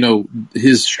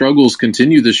 his struggles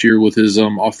continue this year with his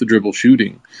off the dribble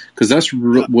shooting, because that's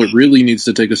what really needs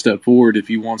to take a step forward if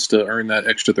he wants to earn that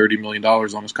extra $30 million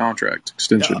on his contract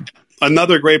extension. Yeah.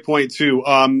 Another great point too.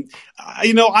 I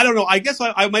don't know. I guess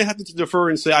I might have to defer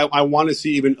and say I want to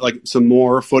see even like some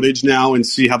more footage now and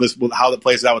see how that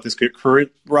plays out with his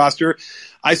current roster.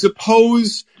 I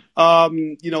suppose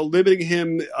limiting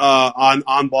him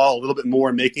on ball a little bit more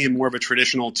and making him more of a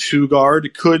traditional 2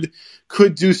 guard could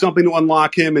do something to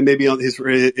unlock him and maybe on his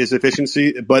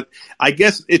efficiency. But I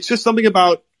guess it's just something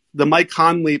about the Mike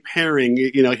Conley pairing,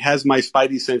 has my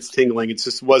spidey sense tingling. It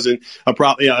just wasn't a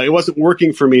problem. It wasn't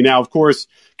working for me. Now, of course,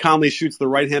 Conley shoots the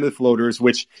right-handed floaters,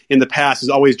 which in the past has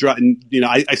always drawn.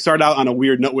 I start out on a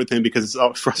weird note with him because it's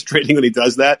so frustrating when he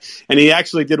does that. And he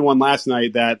actually did one last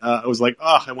night that I was like,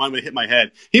 I want him to hit my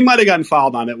head. He might have gotten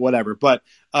fouled on it, whatever. But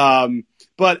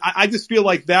I just feel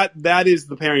like that is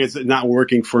the pairing that's not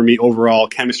working for me overall,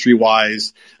 chemistry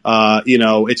wise.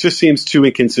 It just seems too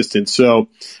inconsistent. So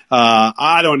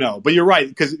I don't know, but you're right,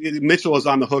 because Mitchell is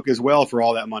on the hook as well for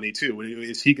all that money too.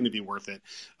 Is he going to be worth it?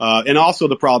 And also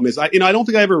the problem is, I don't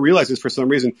think I ever realized this for some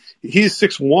reason. He's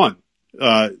 6'1".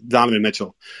 Donovan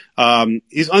Mitchell.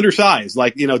 He's undersized.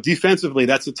 Defensively,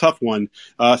 that's a tough one,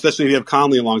 especially if you have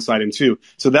Conley alongside him too.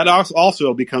 So that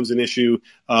also becomes an issue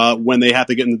when they have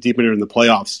to get in the deep in the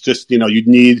playoffs. Just you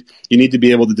need to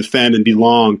be able to defend and be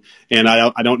long. And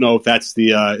I don't know if that's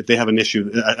if they have an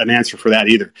answer for that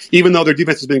either. Even though their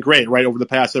defense has been great right over the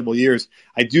past several years,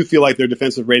 I do feel like their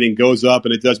defensive rating goes up,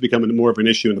 and it does become more of an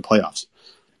issue in the playoffs.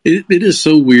 It is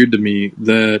so weird to me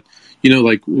that.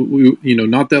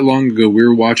 Not that long ago, we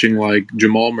were watching like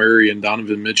Jamal Murray and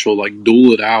Donovan Mitchell like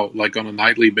duel it out like on a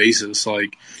nightly basis,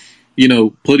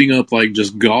 putting up like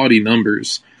just gaudy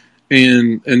numbers,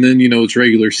 and then it's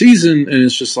regular season and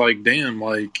it's just like, damn,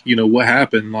 what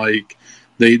happened? Like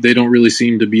they don't really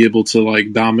seem to be able to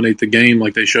like dominate the game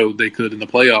like they showed they could in the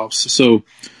playoffs. So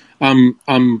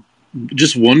I'm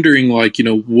just wondering, what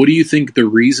do you think the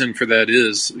reason for that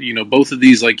is? Both of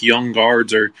these like young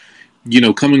guards are.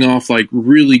 Coming off like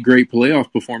really great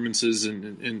playoff performances,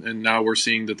 and now we're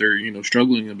seeing that they're,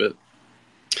 struggling a bit.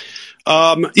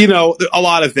 A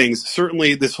lot of things.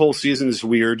 Certainly this whole season is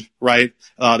weird, right?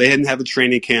 They didn't have a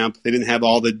training camp. They didn't have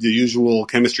all the usual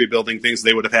chemistry building things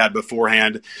they would have had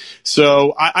beforehand.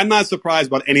 So I'm not surprised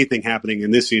about anything happening in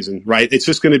this season, right? It's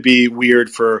just going to be weird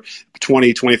for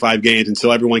 20, 25 games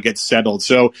until everyone gets settled.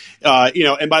 So,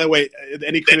 and by the way,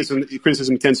 any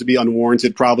criticism tends to be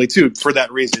unwarranted probably too for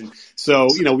that reason. So,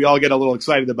 we all get a little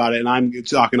excited about it, and I'm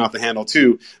talking off the handle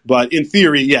too. But in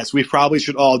theory, yes, we probably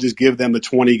should all just give them the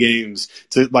 20 games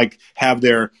to like have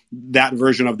that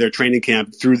version of their training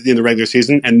camp in the regular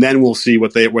season, and then we'll see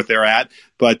what they're at.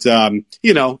 But there's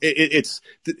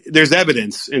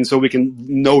evidence, and so we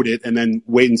can note it and then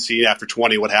wait and see after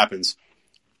 20 what happens.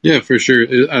 Yeah, for sure.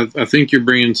 I think you're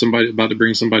about to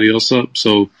bring somebody else up,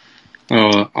 so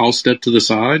I'll step to the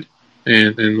side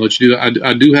and let you do that.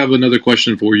 I do have another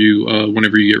question for you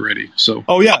whenever you get ready. So.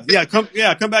 Oh yeah, come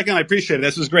back in. I appreciate it.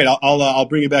 This is great. I'll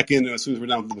bring you back in as soon as we're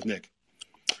done with Nick.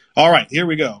 All right, here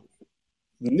we go.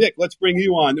 Nick, let's bring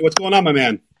you on. What's going on, my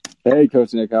man? Hey,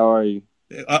 Coach Nick, how are you?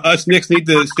 Us Knicks need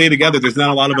to stay together. There's not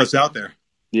a lot of us out there.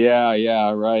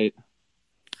 Yeah, right.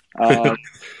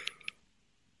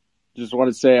 Just want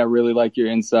to say I really like your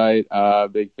insight.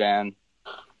 Big fan.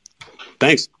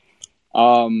 Thanks.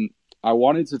 I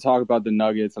wanted to talk about the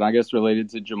Nuggets, and I guess related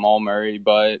to Jamal Murray,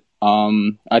 but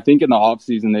I think in the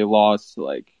offseason they lost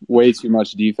like way too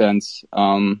much defense.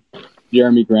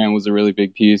 Jeremy Grant was a really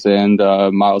big piece, and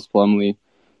Miles Plumlee.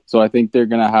 So I think they're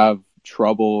going to have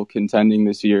trouble contending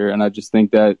this year, and I just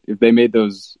think that if they made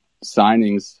those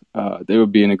signings, they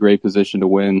would be in a great position to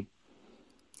win.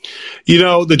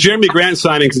 The Jeremy Grant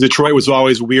signing to Detroit was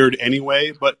always weird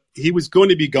anyway, but he was going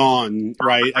to be gone,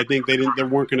 right? I think they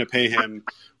weren't going to pay him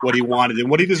what he wanted and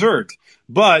what he deserved.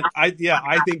 But I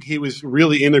think he was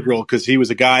really integral because he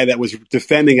was a guy that was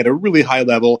defending at a really high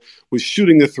level, was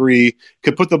shooting the three,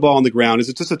 could put the ball on the ground.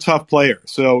 Is just a tough player.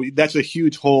 So that's a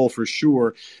huge hole for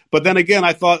sure. But then again,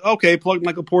 I thought, okay, plug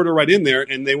Michael Porter right in there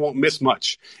and they won't miss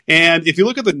much. And if you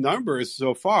look at the numbers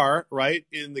so far, right,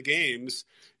 in the games,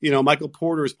 Michael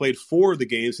Porter has played 4 of the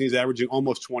games and he's averaging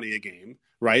almost 20 a game.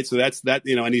 Right. So that's that,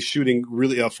 and he's shooting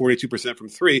really 42% from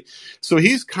 3. So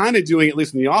he's kind of doing, at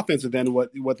least in the offensive end,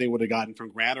 what they would have gotten from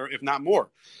Grant, or if not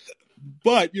more.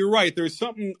 But you're right. There's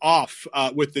something off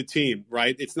with the team.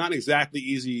 Right. It's not exactly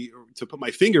easy to put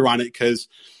my finger on it because,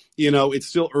 it's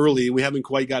still early. We haven't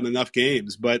quite gotten enough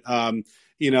games. But,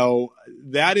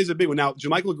 that is a big one. Now,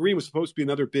 JaMychal Green was supposed to be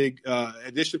another big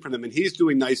addition for them, and he's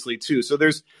doing nicely too. So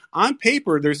on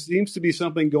paper, there seems to be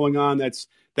something going on that's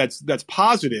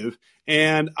positive.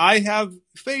 And I have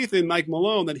faith in Mike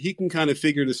Malone that he can kind of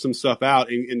figure some stuff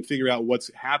out and figure out what's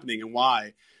happening and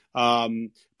why.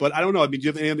 But I don't know. I mean, do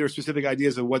you have any other specific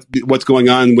ideas of what's going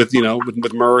on with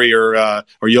Murray or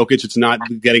Jokic? It's not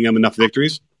getting them enough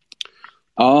victories.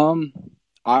 I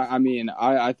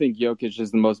think Jokic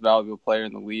is the most valuable player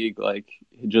in the league. Like,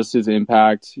 just his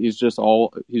impact, he's just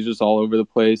all over the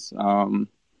place.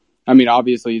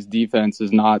 Obviously his defense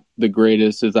is not the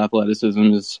greatest. His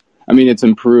athleticism is, it's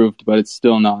improved, but it's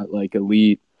still not like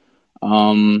elite.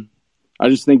 I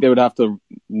just think they would have to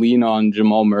lean on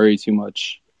Jamal Murray too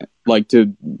much, like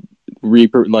to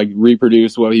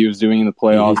reproduce what he was doing in the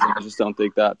playoffs. Mm-hmm. I just don't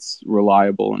think that's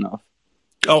reliable enough.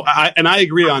 Oh, I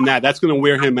agree on that. That's going to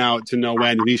wear him out to no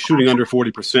end. He's shooting under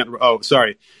 40%. Oh,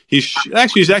 sorry. He's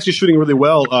actually shooting really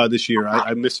well this year.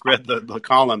 I misread the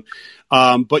column.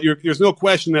 But there's no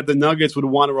question that the Nuggets would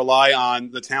want to rely on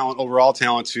the overall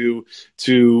talent to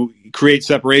create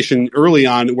separation early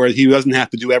on where he doesn't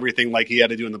have to do everything like he had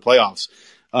to do in the playoffs.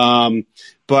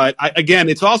 But again,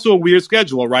 it's also a weird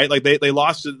schedule, right? Like they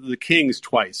lost to the Kings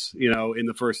twice, in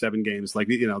the first 7 games. Like,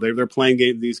 they're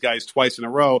playing these guys twice in a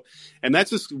row. And that's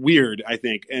just weird, I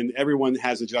think. And everyone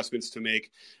has adjustments to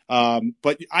make.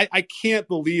 But I can't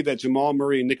believe that Jamal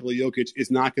Murray and Nikola Jokic is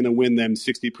not going to win them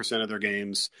 60% of their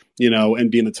games,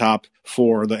 and be in the top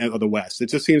 4 of the West. It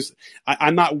just seems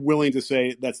I'm not willing to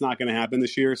say that's not going to happen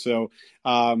this year. So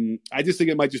I just think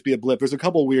it might just be a blip. There's a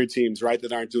couple weird teams, right,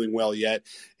 that aren't doing well yet.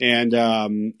 And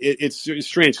it's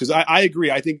strange because I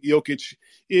agree. I think Jokic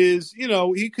is,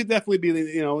 he could definitely be,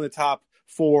 in the top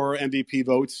 4 MVP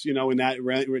votes, in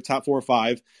that top 4 or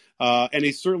 5. And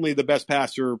he's certainly the best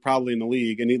passer probably in the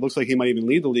league. And he looks like he might even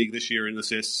lead the league this year in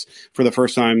assists for the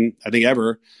first time, I think,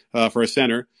 ever for a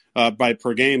center by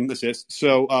per game assists.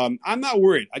 So I'm not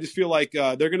worried. I just feel like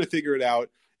they're going to figure it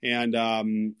out. And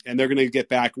they're going to get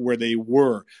back where they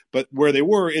were. But where they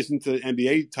were isn't the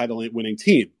NBA title winning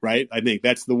team, right? I think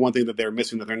that's the one thing that they're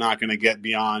missing that they're not going to get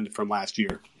beyond from last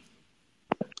year.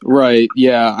 Right.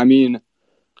 Yeah. I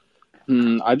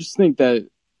just think that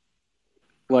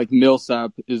like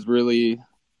Millsap is really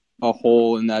a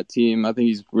hole in that team. I think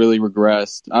he's really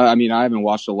regressed. I haven't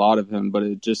watched a lot of him, but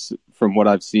it just from what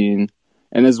I've seen,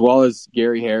 and as well as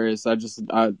Gary Harris,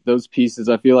 those pieces,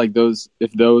 I feel like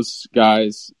if those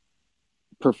guys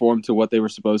performed to what they were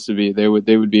supposed to be, they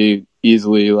would be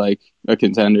easily like a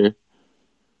contender.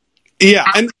 Yeah,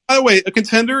 and by the way, a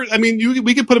contender,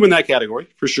 we could put them in that category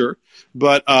for sure.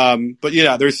 But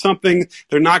yeah, there's something,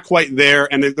 they're not quite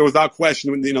there. And there without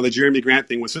question, the Jeremy Grant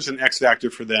thing was such an X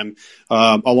factor for them,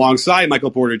 alongside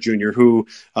Michael Porter Jr., who,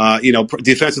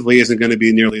 defensively isn't going to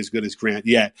be nearly as good as Grant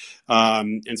yet.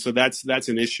 And so that's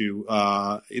an issue,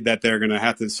 that they're going to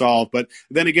have to solve. But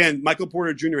then again, Michael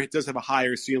Porter Jr. does have a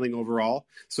higher ceiling overall.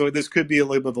 So this could be a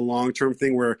little bit of a long-term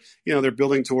thing where, they're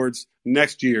building towards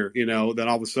next year, then all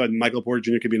of a sudden Michael Porter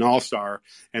Jr. could be an all-star,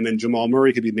 and then Jamal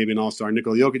Murray could be maybe an all-star.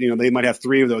 Nikola Jokic, they might have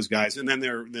 3 of those guys, and then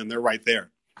they're right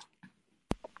there.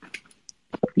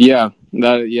 Yeah,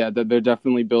 that they're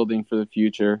definitely building for the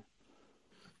future.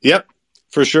 Yep,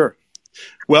 for sure.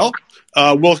 Well,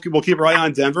 we'll keep our eye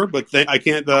on Denver, but I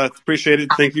can't appreciate it.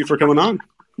 Thank you for coming on.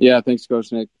 Yeah, thanks,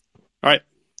 Coach Nick. All right.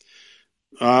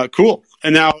 Cool.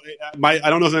 And now, I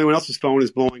don't know if anyone else's phone is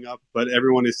blowing up, but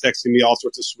everyone is texting me all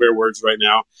sorts of swear words right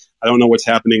now. I don't know what's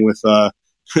happening with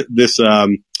this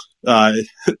the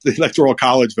electoral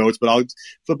college votes, but I'll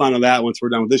flip onto that once we're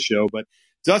done with this show. But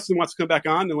Dustin wants to come back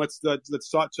on, and let's chop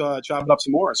it up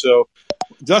some more. So,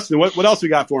 Dustin, what else we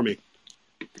got for me?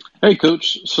 Hey,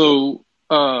 Coach. So,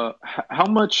 how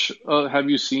much have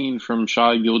you seen from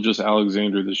Shai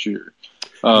Gilgeous-Alexander this year?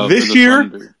 This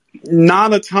year?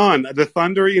 Not a ton. The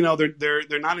Thunder,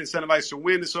 they're not incentivized to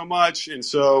win so much, and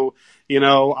so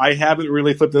I haven't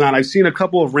really flipped it on. I've seen a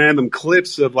couple of random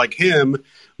clips of like him,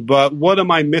 but what am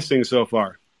I missing so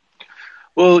far?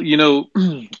 Well,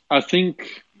 I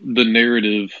think the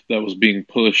narrative that was being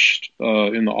pushed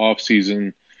in the off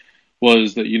season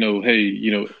was that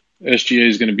hey, SGA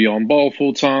is going to be on ball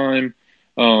full time.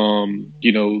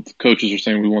 The coaches are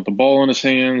saying we want the ball in his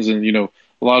hands, and a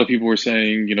lot of people were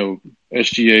saying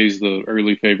SGA is the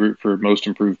early favorite for most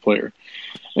improved player.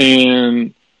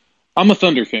 And I'm a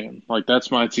Thunder fan. Like,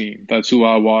 that's my team. That's who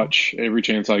I watch every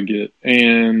chance I get.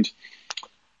 And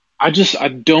I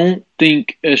don't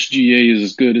think SGA is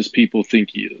as good as people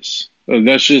think he is.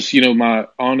 That's just, my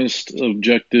honest,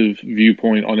 objective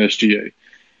viewpoint on SGA.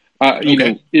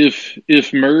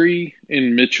 If Murray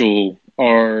and Mitchell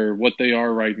are what they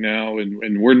are right now,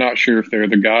 and we're not sure if they're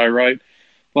the guy, right?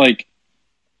 Like,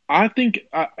 I think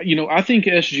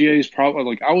SGA is probably,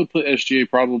 like, I would put SGA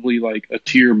probably like a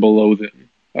tier below them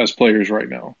as players right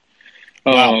now.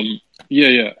 Wow.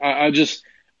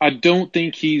 I don't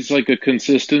think he's like a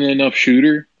consistent enough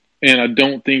shooter, and I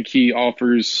don't think he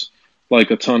offers like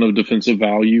a ton of defensive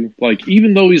value. Like,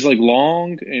 even though he's like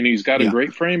long and he's got a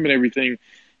great frame and everything,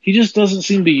 he just doesn't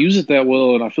seem to use it that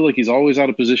well, and I feel like he's always out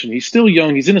of position. He's still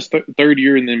young. He's in his third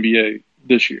year in the NBA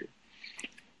this year.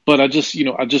 But I just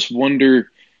wonder,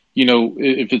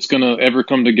 if it's going to ever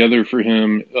come together for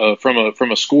him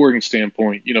from a scoring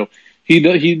standpoint. He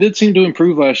did seem to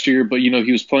improve last year, but,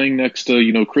 he was playing next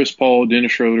to, Chris Paul,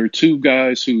 Dennis Schroeder, two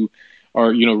guys who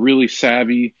are, really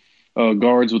savvy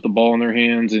guards with the ball in their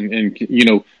hands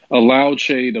and allowed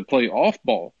Shea to play off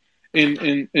ball.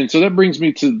 And so that brings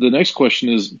me to the next question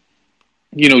is,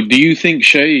 do you think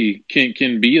Shea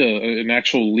can be an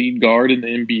actual lead guard in the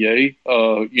NBA,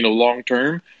 long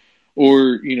term?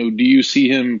 Or, do you see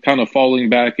him kind of falling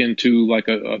back into like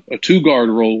a two-guard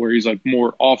role where he's like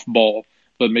more off-ball,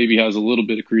 but maybe has a little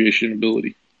bit of creation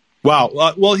ability? Wow.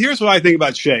 Well, here's what I think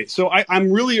about Shea. So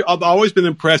I've always been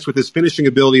impressed with his finishing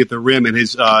ability at the rim and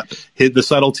his the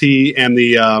subtlety and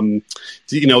the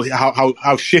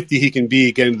how shifty he can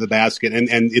be getting to the basket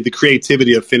and the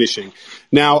creativity of finishing.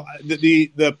 Now,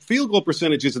 the field goal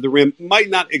percentages at the rim might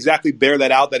not exactly bear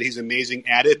that out, that he's amazing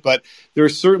at it, but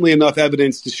there's certainly enough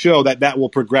evidence to show that will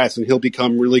progress and he'll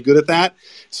become really good at that.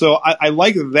 So I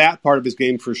like that part of his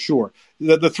game for sure.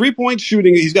 The 3-point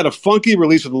shooting, he's got a funky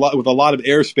release with a lot of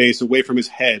airspace away from his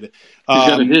head. He's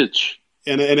got a hitch.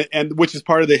 And which is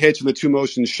part of the hitch and the two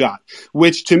motion shot,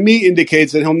 which to me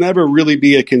indicates that he'll never really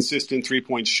be a consistent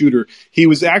 3-point shooter. He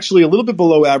was actually a little bit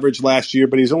below average last year,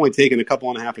 but he's only taken a couple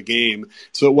and a half a game.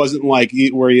 So it wasn't like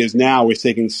where he is now, he's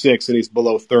taking 6 and he's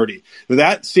below 30.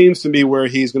 That seems to be where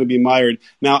he's going to be mired.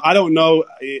 Now, I don't know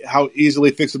how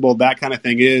easily fixable that kind of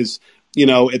thing is.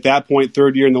 At that point,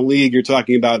 third year in the league, you're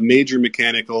talking about major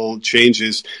mechanical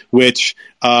changes, which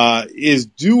is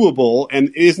doable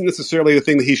and isn't necessarily the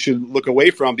thing that he should look away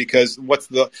from, because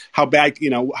how bad,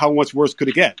 how much worse could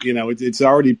it get? It's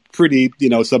already pretty,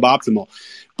 suboptimal.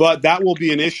 But that will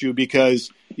be an issue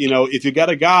because, if you got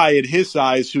a guy at his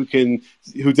size who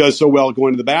does so well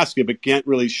going to the basket but can't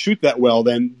really shoot that well,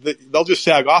 then they'll just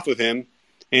sag off of him.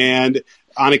 And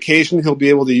on occasion, he'll be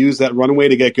able to use that runaway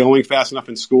to get going fast enough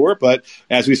and score. But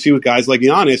as we see with guys like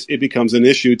Giannis, it becomes an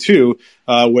issue too,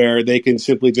 where they can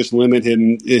simply just limit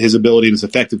his ability and his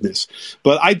effectiveness.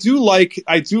 But I do like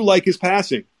his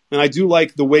passing, and I do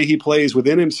like the way he plays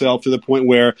within himself to the point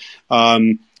where,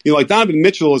 like Donovan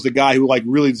Mitchell is the guy who like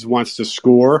really just wants to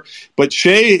score, but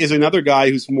Shea is another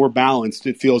guy who's more balanced,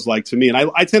 it feels like to me. And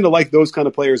I tend to like those kind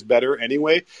of players better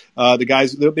anyway. The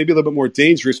guys, they're maybe a little bit more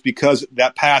dangerous because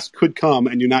that pass could come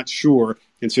and you're not sure.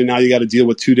 And so now you got to deal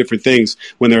with two different things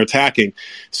when they're attacking.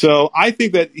 So I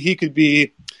think that he could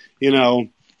be,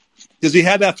 does he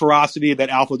have that ferocity, that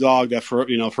alpha dog, that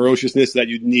ferociousness that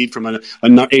you'd need from a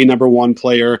number one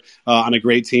player on a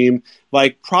great team?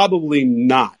 Like, probably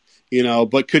not.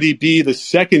 But could he be the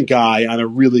second guy on a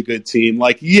really good team?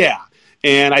 Like, yeah.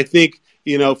 And I think,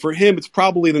 for him, it's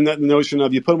probably the notion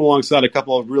of you put him alongside a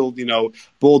couple of real,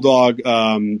 bulldog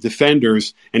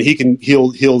defenders, and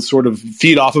he'll sort of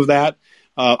feed off of that.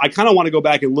 I kind of want to go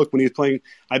back and look when he was playing.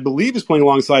 I believe he's playing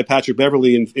alongside Patrick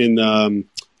Beverley in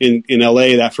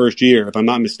LA that first year, if I'm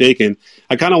not mistaken.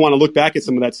 I kind of want to look back at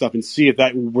some of that stuff and see if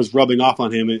that was rubbing off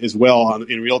on him as well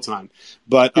in real time.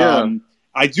 But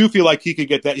I do feel like he could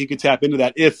get that. He could tap into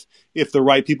that if the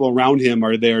right people around him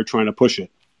are there trying to push it.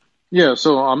 Yeah.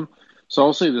 So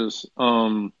I'll say this.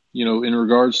 In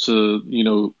regards to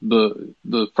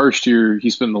the first year he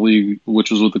spent in the league, which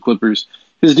was with the Clippers,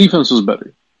 his defense was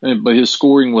better, but his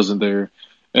scoring wasn't there.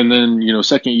 And then,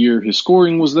 second year, his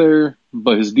scoring was there,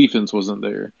 but his defense wasn't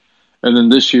there. And then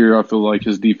this year, I feel like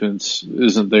his defense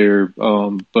isn't there,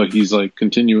 but he's like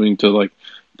continuing to like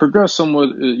progress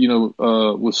somewhat,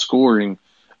 with scoring.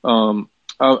 I'm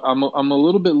a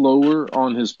little bit lower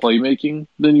on his playmaking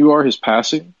than you are his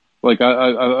passing. Like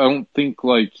I don't think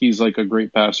like he's like a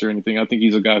great passer or anything. I think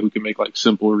he's a guy who can make like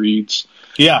simple reads.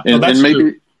 Yeah, and maybe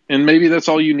true. And maybe that's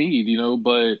all you need,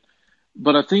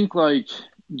 But I think like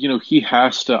he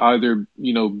has to either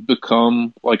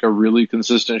become like a really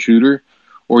consistent shooter,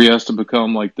 or he has to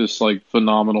become like this like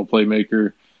phenomenal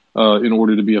playmaker in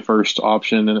order to be a first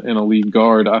option and a lead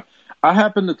guard. I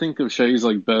happen to think of Shai's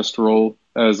like best role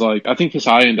as like I think his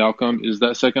high end outcome is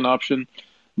that second option,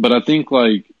 but I think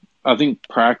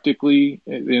practically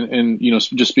and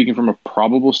just speaking from a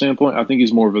probable standpoint, I think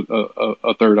he's more of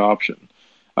a third option.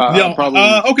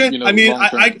 Okay. I mean,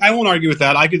 I won't argue with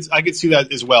that. I could see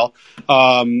that as well.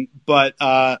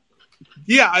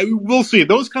 We'll see.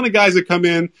 Those kind of guys that come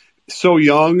in so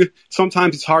young,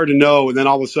 sometimes it's hard to know, and then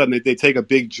all of a sudden they take a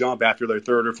big jump after their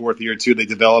third or fourth year too. They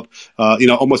develop,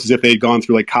 almost as if they had gone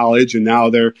through like college, and now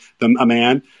they're a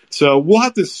man. So we'll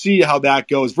have to see how that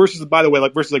goes. Versus a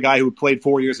guy who played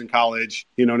 4 years in college,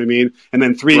 you know what I mean, and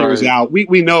then 3 years out.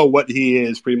 We know what he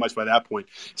is pretty much by that point.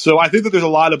 So I think that there's a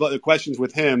lot of other questions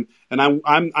with him, and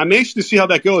I'm anxious to see how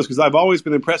that goes because I've always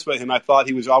been impressed by him. I thought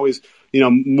he was always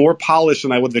more polished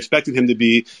than I would have expected him to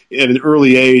be at an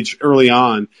early age, early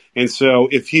on. And so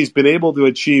if he's been able to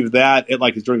achieve that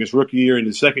during his rookie year and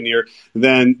his second year,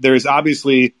 then there's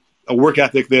obviously a work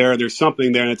ethic there. There's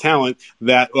something there and a talent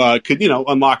that could,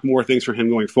 unlock more things for him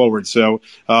going forward. So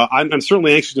I'm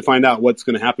certainly anxious to find out what's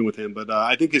going to happen with him. But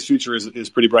I think his future is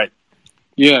pretty bright.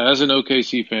 Yeah, as an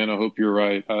OKC fan, I hope you're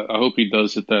right. I hope he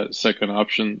does hit that second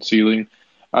option ceiling.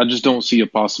 I just don't see a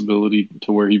possibility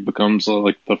to where he becomes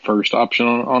like the first option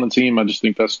on a team. I just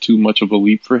think that's too much of a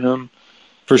leap for him.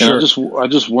 For sure. I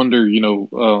just wonder,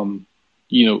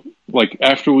 like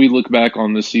after we look back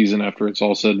on this season, after it's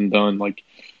all said and done, like,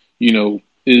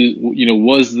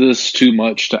 was this too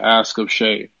much to ask of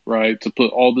Shai, right? To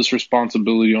put all this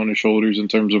responsibility on his shoulders in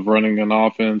terms of running an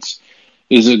offense.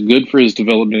 Is it good for his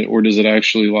development, or does it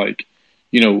actually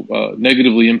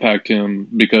negatively impact him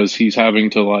because he's having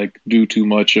to like do too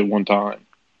much at one time?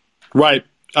 Right.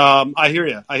 I hear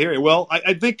you. Well,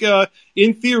 I think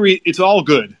in theory it's all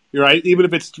good, right? Even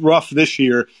if it's rough this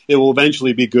year, it will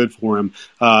eventually be good for him,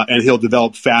 and he'll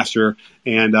develop faster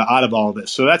and out of all of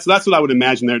this. So that's what I would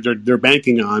imagine they're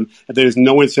banking on. There's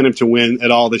no incentive to win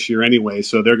at all this year anyway,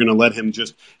 so they're going to let him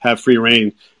just have free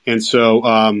reign. And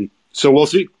so we'll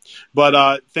see.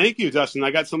 But thank you, Dustin.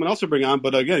 I got someone else to bring on,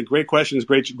 but again, great questions,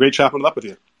 great chopping it up with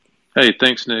you. Hey,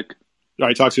 thanks, Nick. All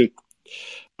right, talk soon.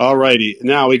 All righty.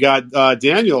 Now we got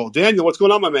Daniel. Daniel, what's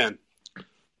going on, my man?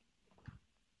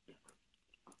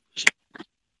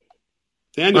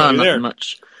 Daniel, are you there?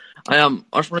 Much. I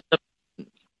just wanted to,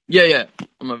 yeah,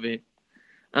 I'm over here.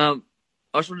 I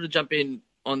just wanted to jump in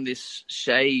on this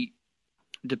Shai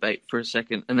debate for a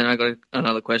second, and then I got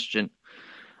another question.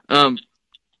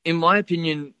 In my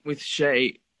opinion, with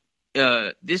Shai,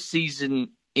 this season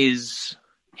is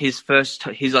his first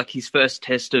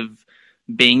test of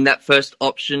being that first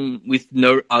option with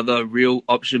no other real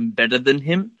option better than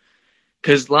him.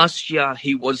 Because last year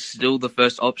he was still the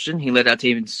first option. He led our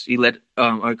team. He led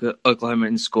Oklahoma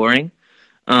in scoring,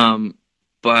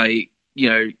 by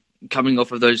coming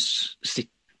off of those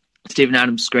Steven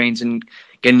Adams screens and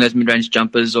getting those mid-range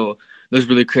jumpers or those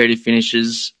really creative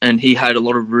finishes. And he had a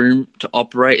lot of room to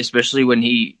operate, especially when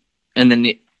he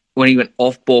went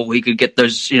off ball, he could get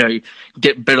those,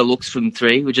 get better looks from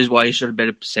three, which is why he shot a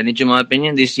better percentage, in my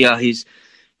opinion. This year, he's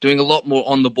doing a lot more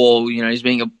on the ball. He's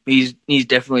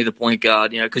definitely the point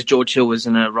guard. Because George Hill was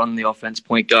in a run the offense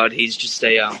point guard. He's just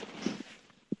a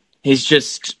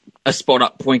spot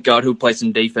up point guard who'll play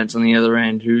some defense on the other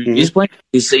end, who is playing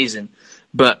this season.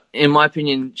 But in my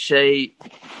opinion, Shai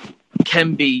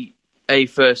can be a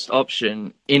first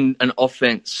option in an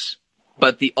offense,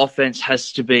 but the offense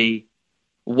has to be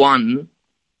one,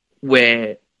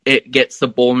 where it gets the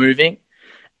ball moving,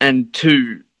 and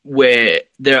two, where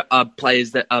there are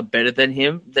players that are better than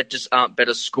him that just aren't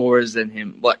better scorers than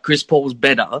him. Like Chris Paul's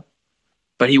better,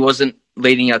 but he wasn't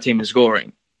leading our team in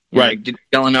scoring. Right.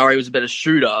 Gallinari was a better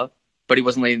shooter, but he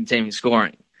wasn't leading the team in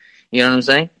scoring. You know what I'm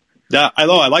saying? Yeah, I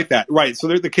like that. Right. So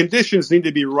the conditions need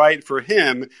to be right for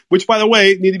him, which, by the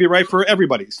way, need to be right for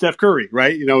everybody. Steph Curry,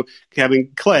 right?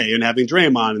 Having Clay and having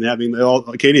Draymond and having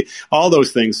KD, all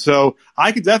those things. So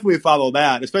I could definitely follow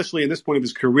that, especially in this point of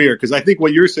his career, because I think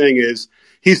what you're saying is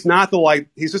he's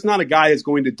just not a guy that's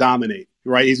going to dominate,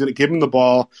 right? He's going to give him the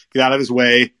ball, get out of his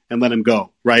way, and let him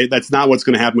go, right? That's not what's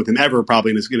going to happen with him ever,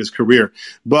 probably in his career.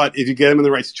 But if you get him in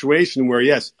the right situation where,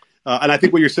 yes, and I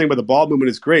think what you're saying about the ball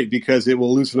movement is great because it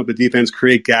will loosen up the defense,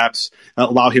 create gaps,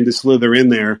 allow him to slither in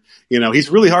there. He's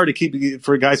really hard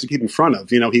for guys to keep in front of.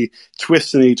 He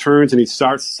twists and he turns and he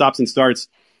stops and starts.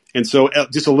 And so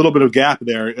just a little bit of gap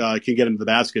there can get him to the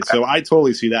basket. So I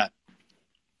totally see that.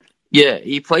 Yeah,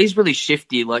 he plays really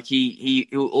shifty. Like he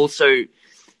also,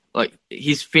 like,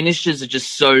 his finishes are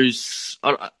just so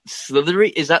slithery.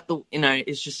 Is that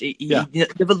it's just he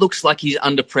never looks like he's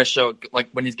under pressure, like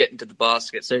when he's getting to the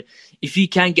basket. So if he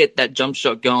can get that jump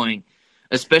shot going,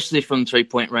 especially from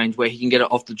 3-point range where he can get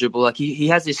it off the dribble, like he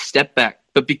has his step back,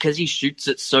 but because he shoots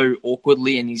it so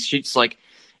awkwardly and he shoots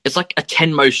it's like a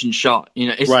 10 motion shot,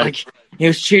 it's right. Like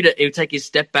he'll shoot it, he'll take his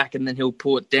step back and then he'll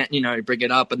pull it down, bring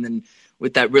it up, and then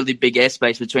with that really big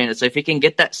airspace between it. So if he can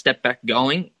get that step back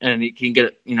going and he can get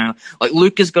it, like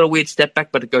Luka's got a weird step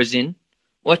back, but it goes in.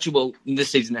 Well, this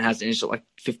season it hasn't. It's like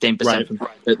 15% right. from,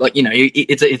 but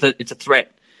it's a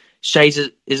threat. Shai's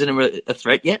isn't a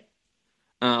threat yet.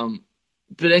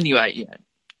 But anyway, yeah.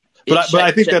 But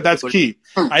I think that's key.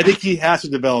 I think he has to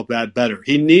develop that better.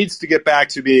 He needs to get back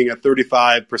to being a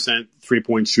 35%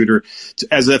 3-point shooter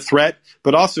as a threat,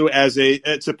 but also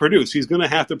to produce. He's going to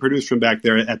have to produce from back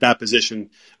there at that position,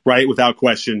 right? Without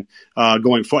question, at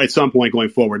some point going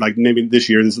forward, like maybe this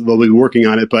year, they'll be working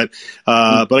on it. But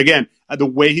again, the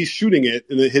way he's shooting it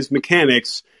and his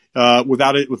mechanics,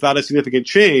 without a significant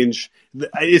change,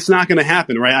 it's not going to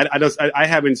happen, right? I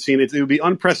haven't seen it. It would be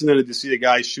unprecedented to see a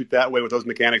guy shoot that way with those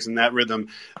mechanics and that rhythm,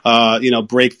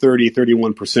 break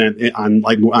 31%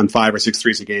 on 5 or 6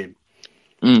 threes a game.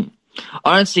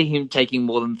 I don't see him taking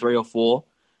more than 3 or 4,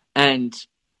 and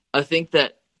I think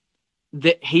that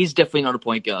he's definitely not a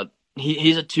point guard.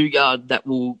 He's a 2-guard that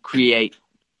will create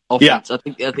offense.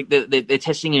 Yeah. I think they're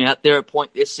testing him out there at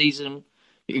point this season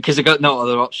because they've got no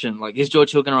other option. Like, is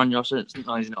George Hill going to run your offense?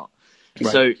 No, he's not.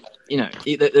 Right. So,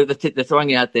 they're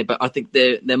throwing it out there, but I think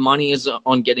their money is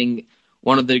on getting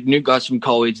one of the new guys from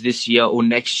college this year or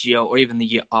next year or even the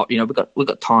year up. We've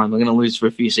got time. We're going to lose for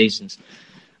a few seasons.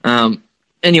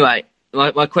 Anyway,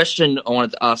 my question I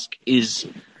wanted to ask is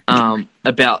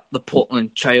about the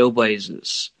Portland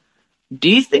Trailblazers. Do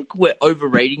you think we're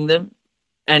overrating them?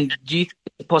 And do you think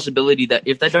the possibility that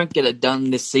if they don't get it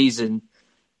done this season,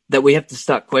 that we have to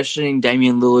start questioning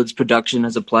Damian Lillard's production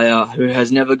as a player who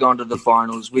has never gone to the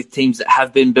finals with teams that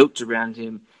have been built around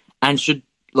him and should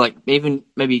even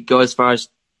maybe go as far as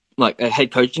a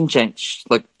head coaching change?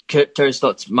 Like Terry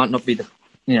Stotts might not be the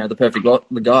perfect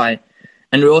the guy.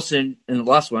 And we also, in the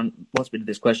last bit of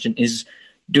this question is,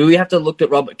 do we have to look at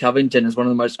Robert Covington as one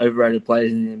of the most overrated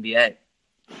players in the NBA?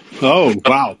 Oh,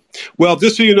 wow. Well,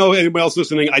 just so you know, anybody else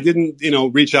listening, I didn't,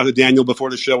 reach out to Daniel before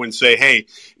the show and say, hey,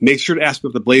 make sure to ask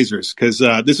about the Blazers, because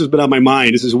this has been on my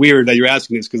mind. This is weird that you're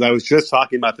asking this, because I was just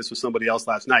talking about this with somebody else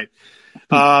last night.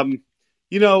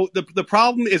 The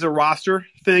problem is a roster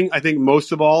thing, I think,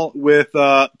 most of all with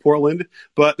Portland,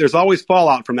 but there's always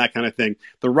fallout from that kind of thing.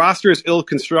 The roster is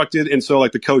ill-constructed, and so,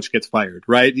 the coach gets fired,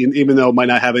 right? Even though it might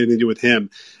not have anything to do with him.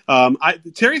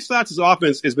 Terry Stotts'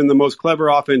 offense has been the most clever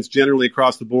offense generally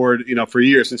across the board, for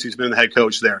years since he's been the head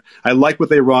coach there. I like what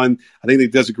they run. I think he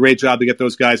does a great job to get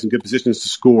those guys in good positions to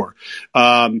score.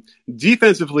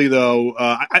 Defensively, though,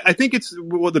 I think it's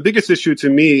the biggest issue to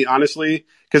me, honestly,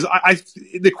 because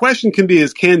the question can be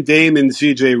can Dame and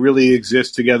CJ really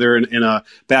exist together in a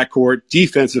backcourt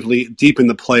defensively deep in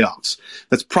the playoffs?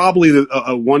 That's probably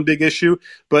one big issue.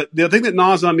 But the thing that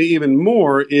gnaws on me even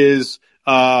more is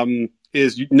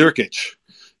Nurkic.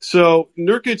 So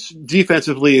Nurkic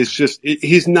defensively is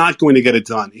he's not going to get it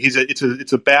done.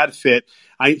 It's a bad fit.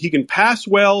 He can pass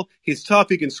well. He's tough.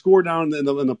 He can score down in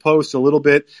the post a little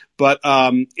bit, but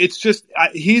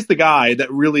he's the guy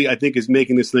that really, I think, is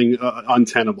making this thing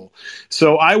untenable.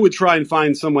 So I would try and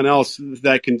find someone else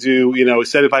that can do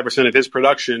 75% of his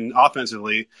production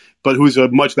offensively, but who's a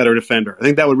much better defender. I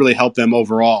think that would really help them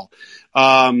overall.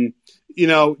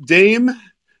 Dame,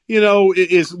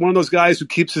 is one of those guys who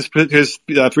keeps his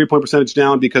 3-point percentage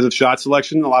down because of shot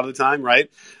selection a lot of the time, right?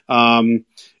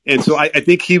 And so I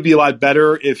think he'd be a lot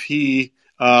better if he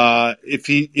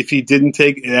didn't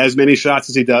take as many shots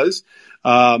as he does.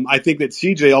 I think that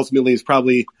CJ ultimately is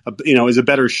probably is a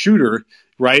better shooter,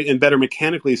 right, and better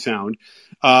mechanically sound.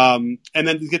 And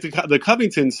then to get to the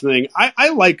Covington thing, I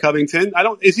like Covington.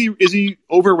 Is he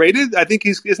overrated? I think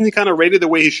isn't he kind of rated the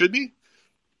way he should be?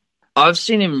 I've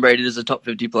seen him rated as a top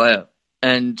 50 player,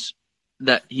 and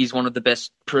that he's one of the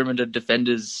best perimeter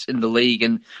defenders in the league.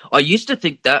 And I used to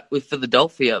think that with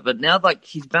Philadelphia, but now like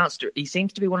he's bounced. He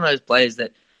seems to be one of those players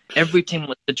that every team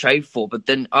wants to trade for, but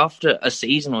then after a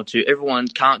season or two, everyone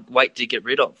can't wait to get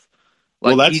rid of.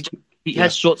 Like, well, he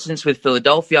had short stints with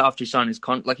Philadelphia after he signed his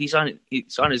he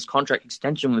signed his contract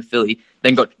extension with Philly,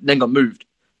 then got moved.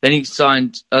 Then he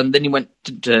signed, then he went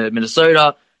to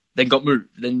Minnesota, then got moved.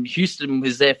 Then Houston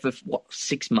was there for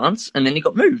 6 months, and then he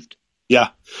got moved. Yeah,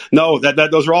 no,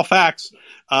 those are all facts.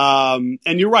 And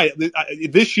you're right.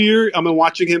 This year, I've been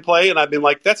watching him play, and I've been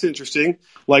like, that's interesting.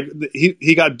 Like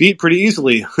he got beat pretty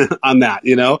easily on that.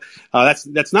 You know,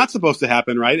 that's not supposed to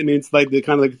happen, right? I mean, it's like the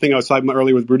kind of thing I was talking about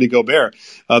earlier with Rudy Gobert.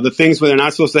 The things where they're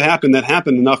not supposed to happen that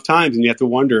happen enough times, and you have to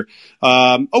wonder.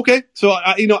 Okay, so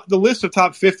the list of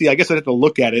top 50. I guess I'd have to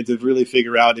look at it to really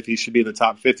figure out if he should be in the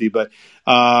top 50.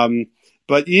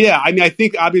 But yeah, I mean, I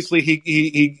think obviously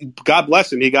he God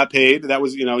bless him, he got paid. That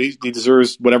was, he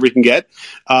deserves whatever he can get.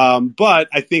 But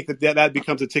I think that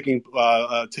becomes a ticking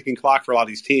clock for a lot of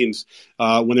these teams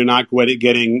when they're not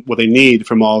getting what they need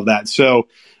from all of that. So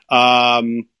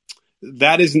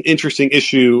that is an interesting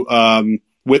issue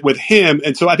with him.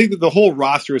 And so I think that the whole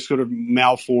roster is sort of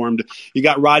malformed. You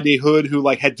got Rodney Hood, who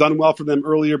had done well for them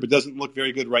earlier, but doesn't look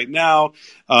very good right now.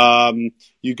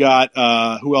 You got,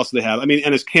 who else do they have? I mean,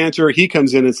 Enes Kanter, he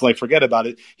comes in, it's like, forget about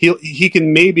it. He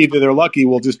can maybe, if they're lucky,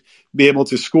 will just be able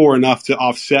to score enough to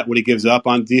offset what he gives up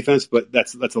on defense, but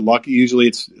that's a lucky. Usually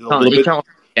it's a little bit. You can't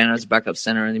as a backup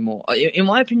center anymore. In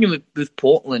my opinion, with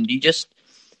Portland, you just,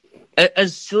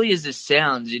 as silly as this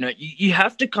sounds, you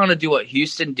have to kind of do what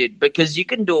Houston did, because you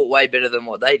can do it way better than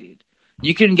what they did.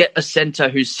 You can get a center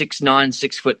who's 6'9",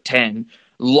 6'10",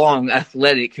 long,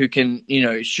 athletic, who can,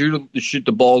 shoot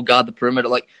the ball, guard the perimeter.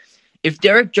 Like, if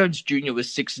Derek Jones Jr. was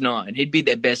 6'9", he'd be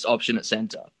their best option at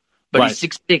center. But right. He's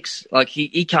 6'6". Like,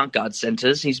 he can't guard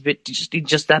centers. He's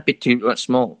just that bit too much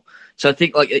small. So I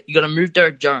think you got to move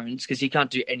Derek Jones, because he can't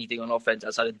do anything on offense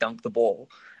outside of dunk the ball,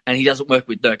 and he doesn't work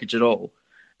with Nurkic at all.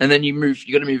 And then you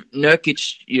got to move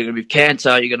Nurkic, you got to move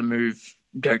Kanter, you got to move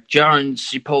Derek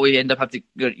Jones. You probably end up you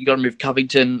got to move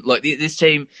Covington. Like, this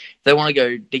team, if they want to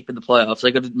go deep in the playoffs, they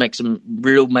got to make some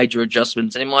real major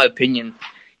adjustments. And in my opinion,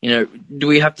 do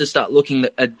we have to start looking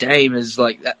at Dame as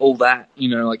all that?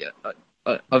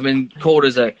 I've been called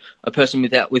as a person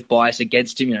with bias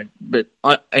against him. But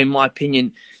in my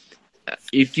opinion,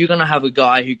 if you're going to have a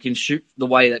guy who can shoot the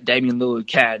way that Damian Lillard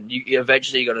can, you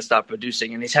eventually got to start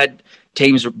producing. And he's had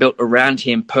teams built around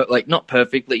him, not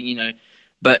perfectly,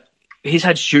 but he's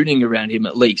had shooting around him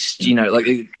at least.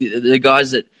 The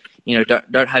guys that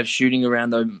don't have shooting around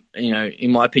them.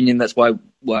 In my opinion, that's why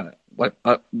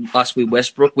us with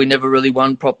Westbrook, we never really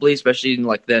won properly, especially in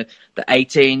the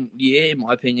 18 year. In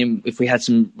my opinion, if we had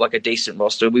a decent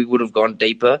roster, we would have gone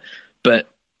deeper. But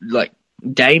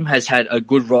Dame has had a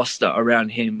good roster around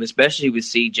him, especially with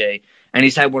CJ, and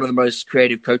he's had one of the most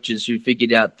creative coaches who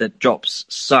figured out that drops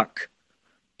suck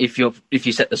if you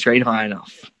set the screen high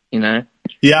enough.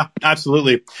 Yeah,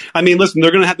 absolutely. I mean, listen,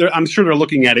 I'm sure they're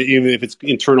looking at it, even if it's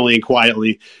internally and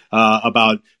quietly,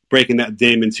 about breaking that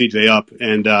Dame and CJ up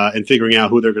and figuring out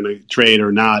who they're going to trade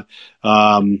or not.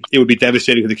 It would be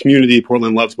devastating to the community.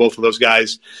 Portland loves both of those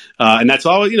guys, and that's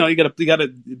all. You got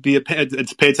to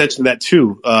pay attention to that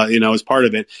too. As part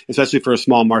of it, especially for a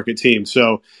small market team.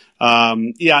 So. I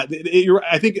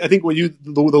think what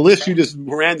the list you just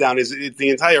ran down is the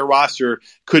entire roster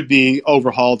could be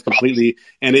overhauled completely,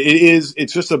 and it's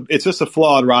just a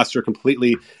flawed roster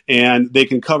completely, and they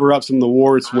can cover up some of the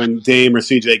warts when Dame or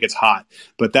CJ gets hot,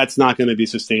 but that's not going to be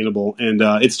sustainable, and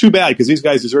it's too bad because these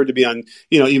guys deserve to be on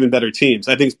even better teams.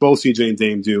 I think both CJ and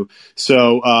Dame do.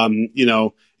 So and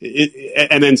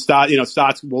then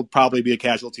Stotts will probably be a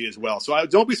casualty as well. So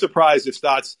don't be surprised if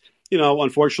Stotts.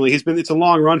 Unfortunately, it's a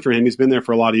long run for him. He's been there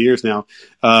for a lot of years now.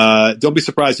 Don't be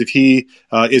surprised if he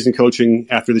isn't coaching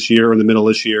after this year or in the middle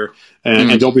of this year.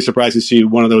 And don't be surprised to see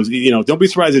one of those, don't be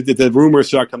surprised if the rumors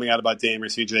start coming out about Dame or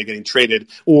CJ getting traded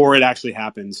or it actually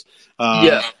happens.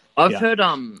 I've heard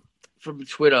from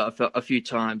Twitter a few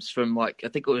times from I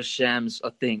think it was Shams,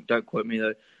 don't quote me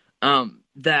though,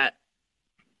 that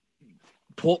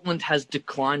Portland has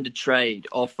declined a trade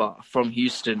offer from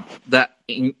Houston that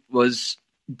was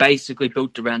basically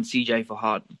built around CJ for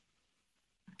Harden.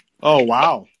 Oh,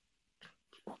 wow.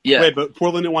 Yeah. Wait, but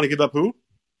Portland didn't want to give up who?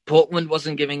 Portland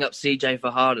wasn't giving up CJ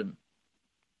for Harden.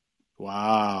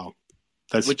 Wow.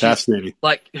 That's fascinating.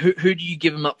 Who do you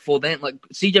give him up for then?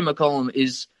 CJ McCollum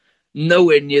is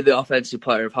nowhere near the offensive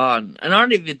player of Harden. And I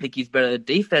don't even think he's better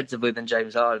defensively than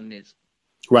James Harden is.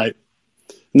 Right.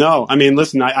 No, I mean,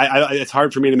 listen, I it's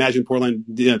hard for me to imagine Portland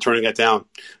turning that down.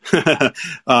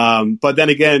 But then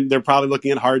again, they're probably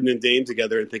looking at Harden and Dame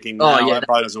together and thinking, that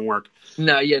probably doesn't work.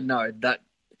 No. That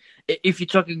if you're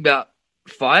talking about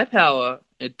firepower,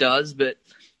 it does, but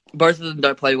both of them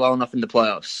don't play well enough in the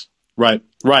playoffs. Right.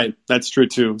 That's true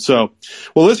too. So,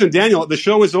 well, listen, Daniel, the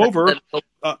show is over.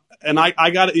 And I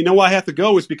got it. You know why I have to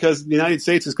go is because the United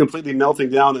States is completely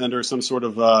melting down under some sort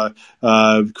of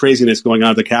craziness going on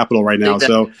at the Capitol right now.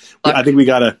 Exactly. So I think we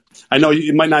got to. I know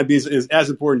it might not be as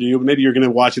important to you, but maybe you're going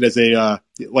to watch it as a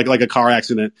like a car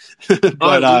accident.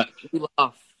 But we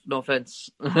laugh. No offense.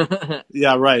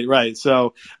 Yeah, right.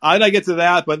 So I gotta get to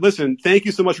that. But listen, thank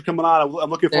you so much for coming on.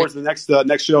 I'm looking forward to the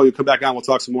next show. You'll come back on. We'll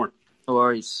talk some more. No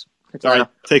worries. All right.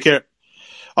 Take care.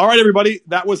 All right, everybody.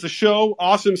 That was the show.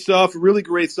 Awesome stuff. Really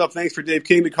great stuff. Thanks for Dave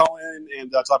King to call in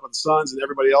and talk about the Suns and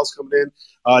everybody else coming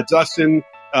in. Dustin,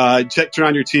 turn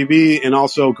on your TV. And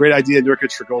also, great idea,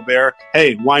 Nurkic for Gobert.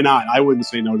 Hey, why not? I wouldn't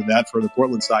say no to that for the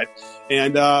Portland side.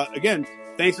 And again,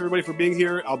 thanks, everybody, for being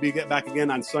here. I'll be back again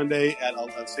on Sunday at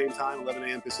the same time, 11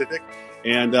 a.m. Pacific.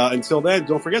 And until then,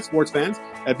 don't forget, sports fans,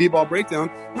 at B-Ball Breakdown,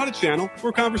 not a channel, we're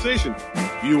a conversation.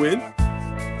 You in?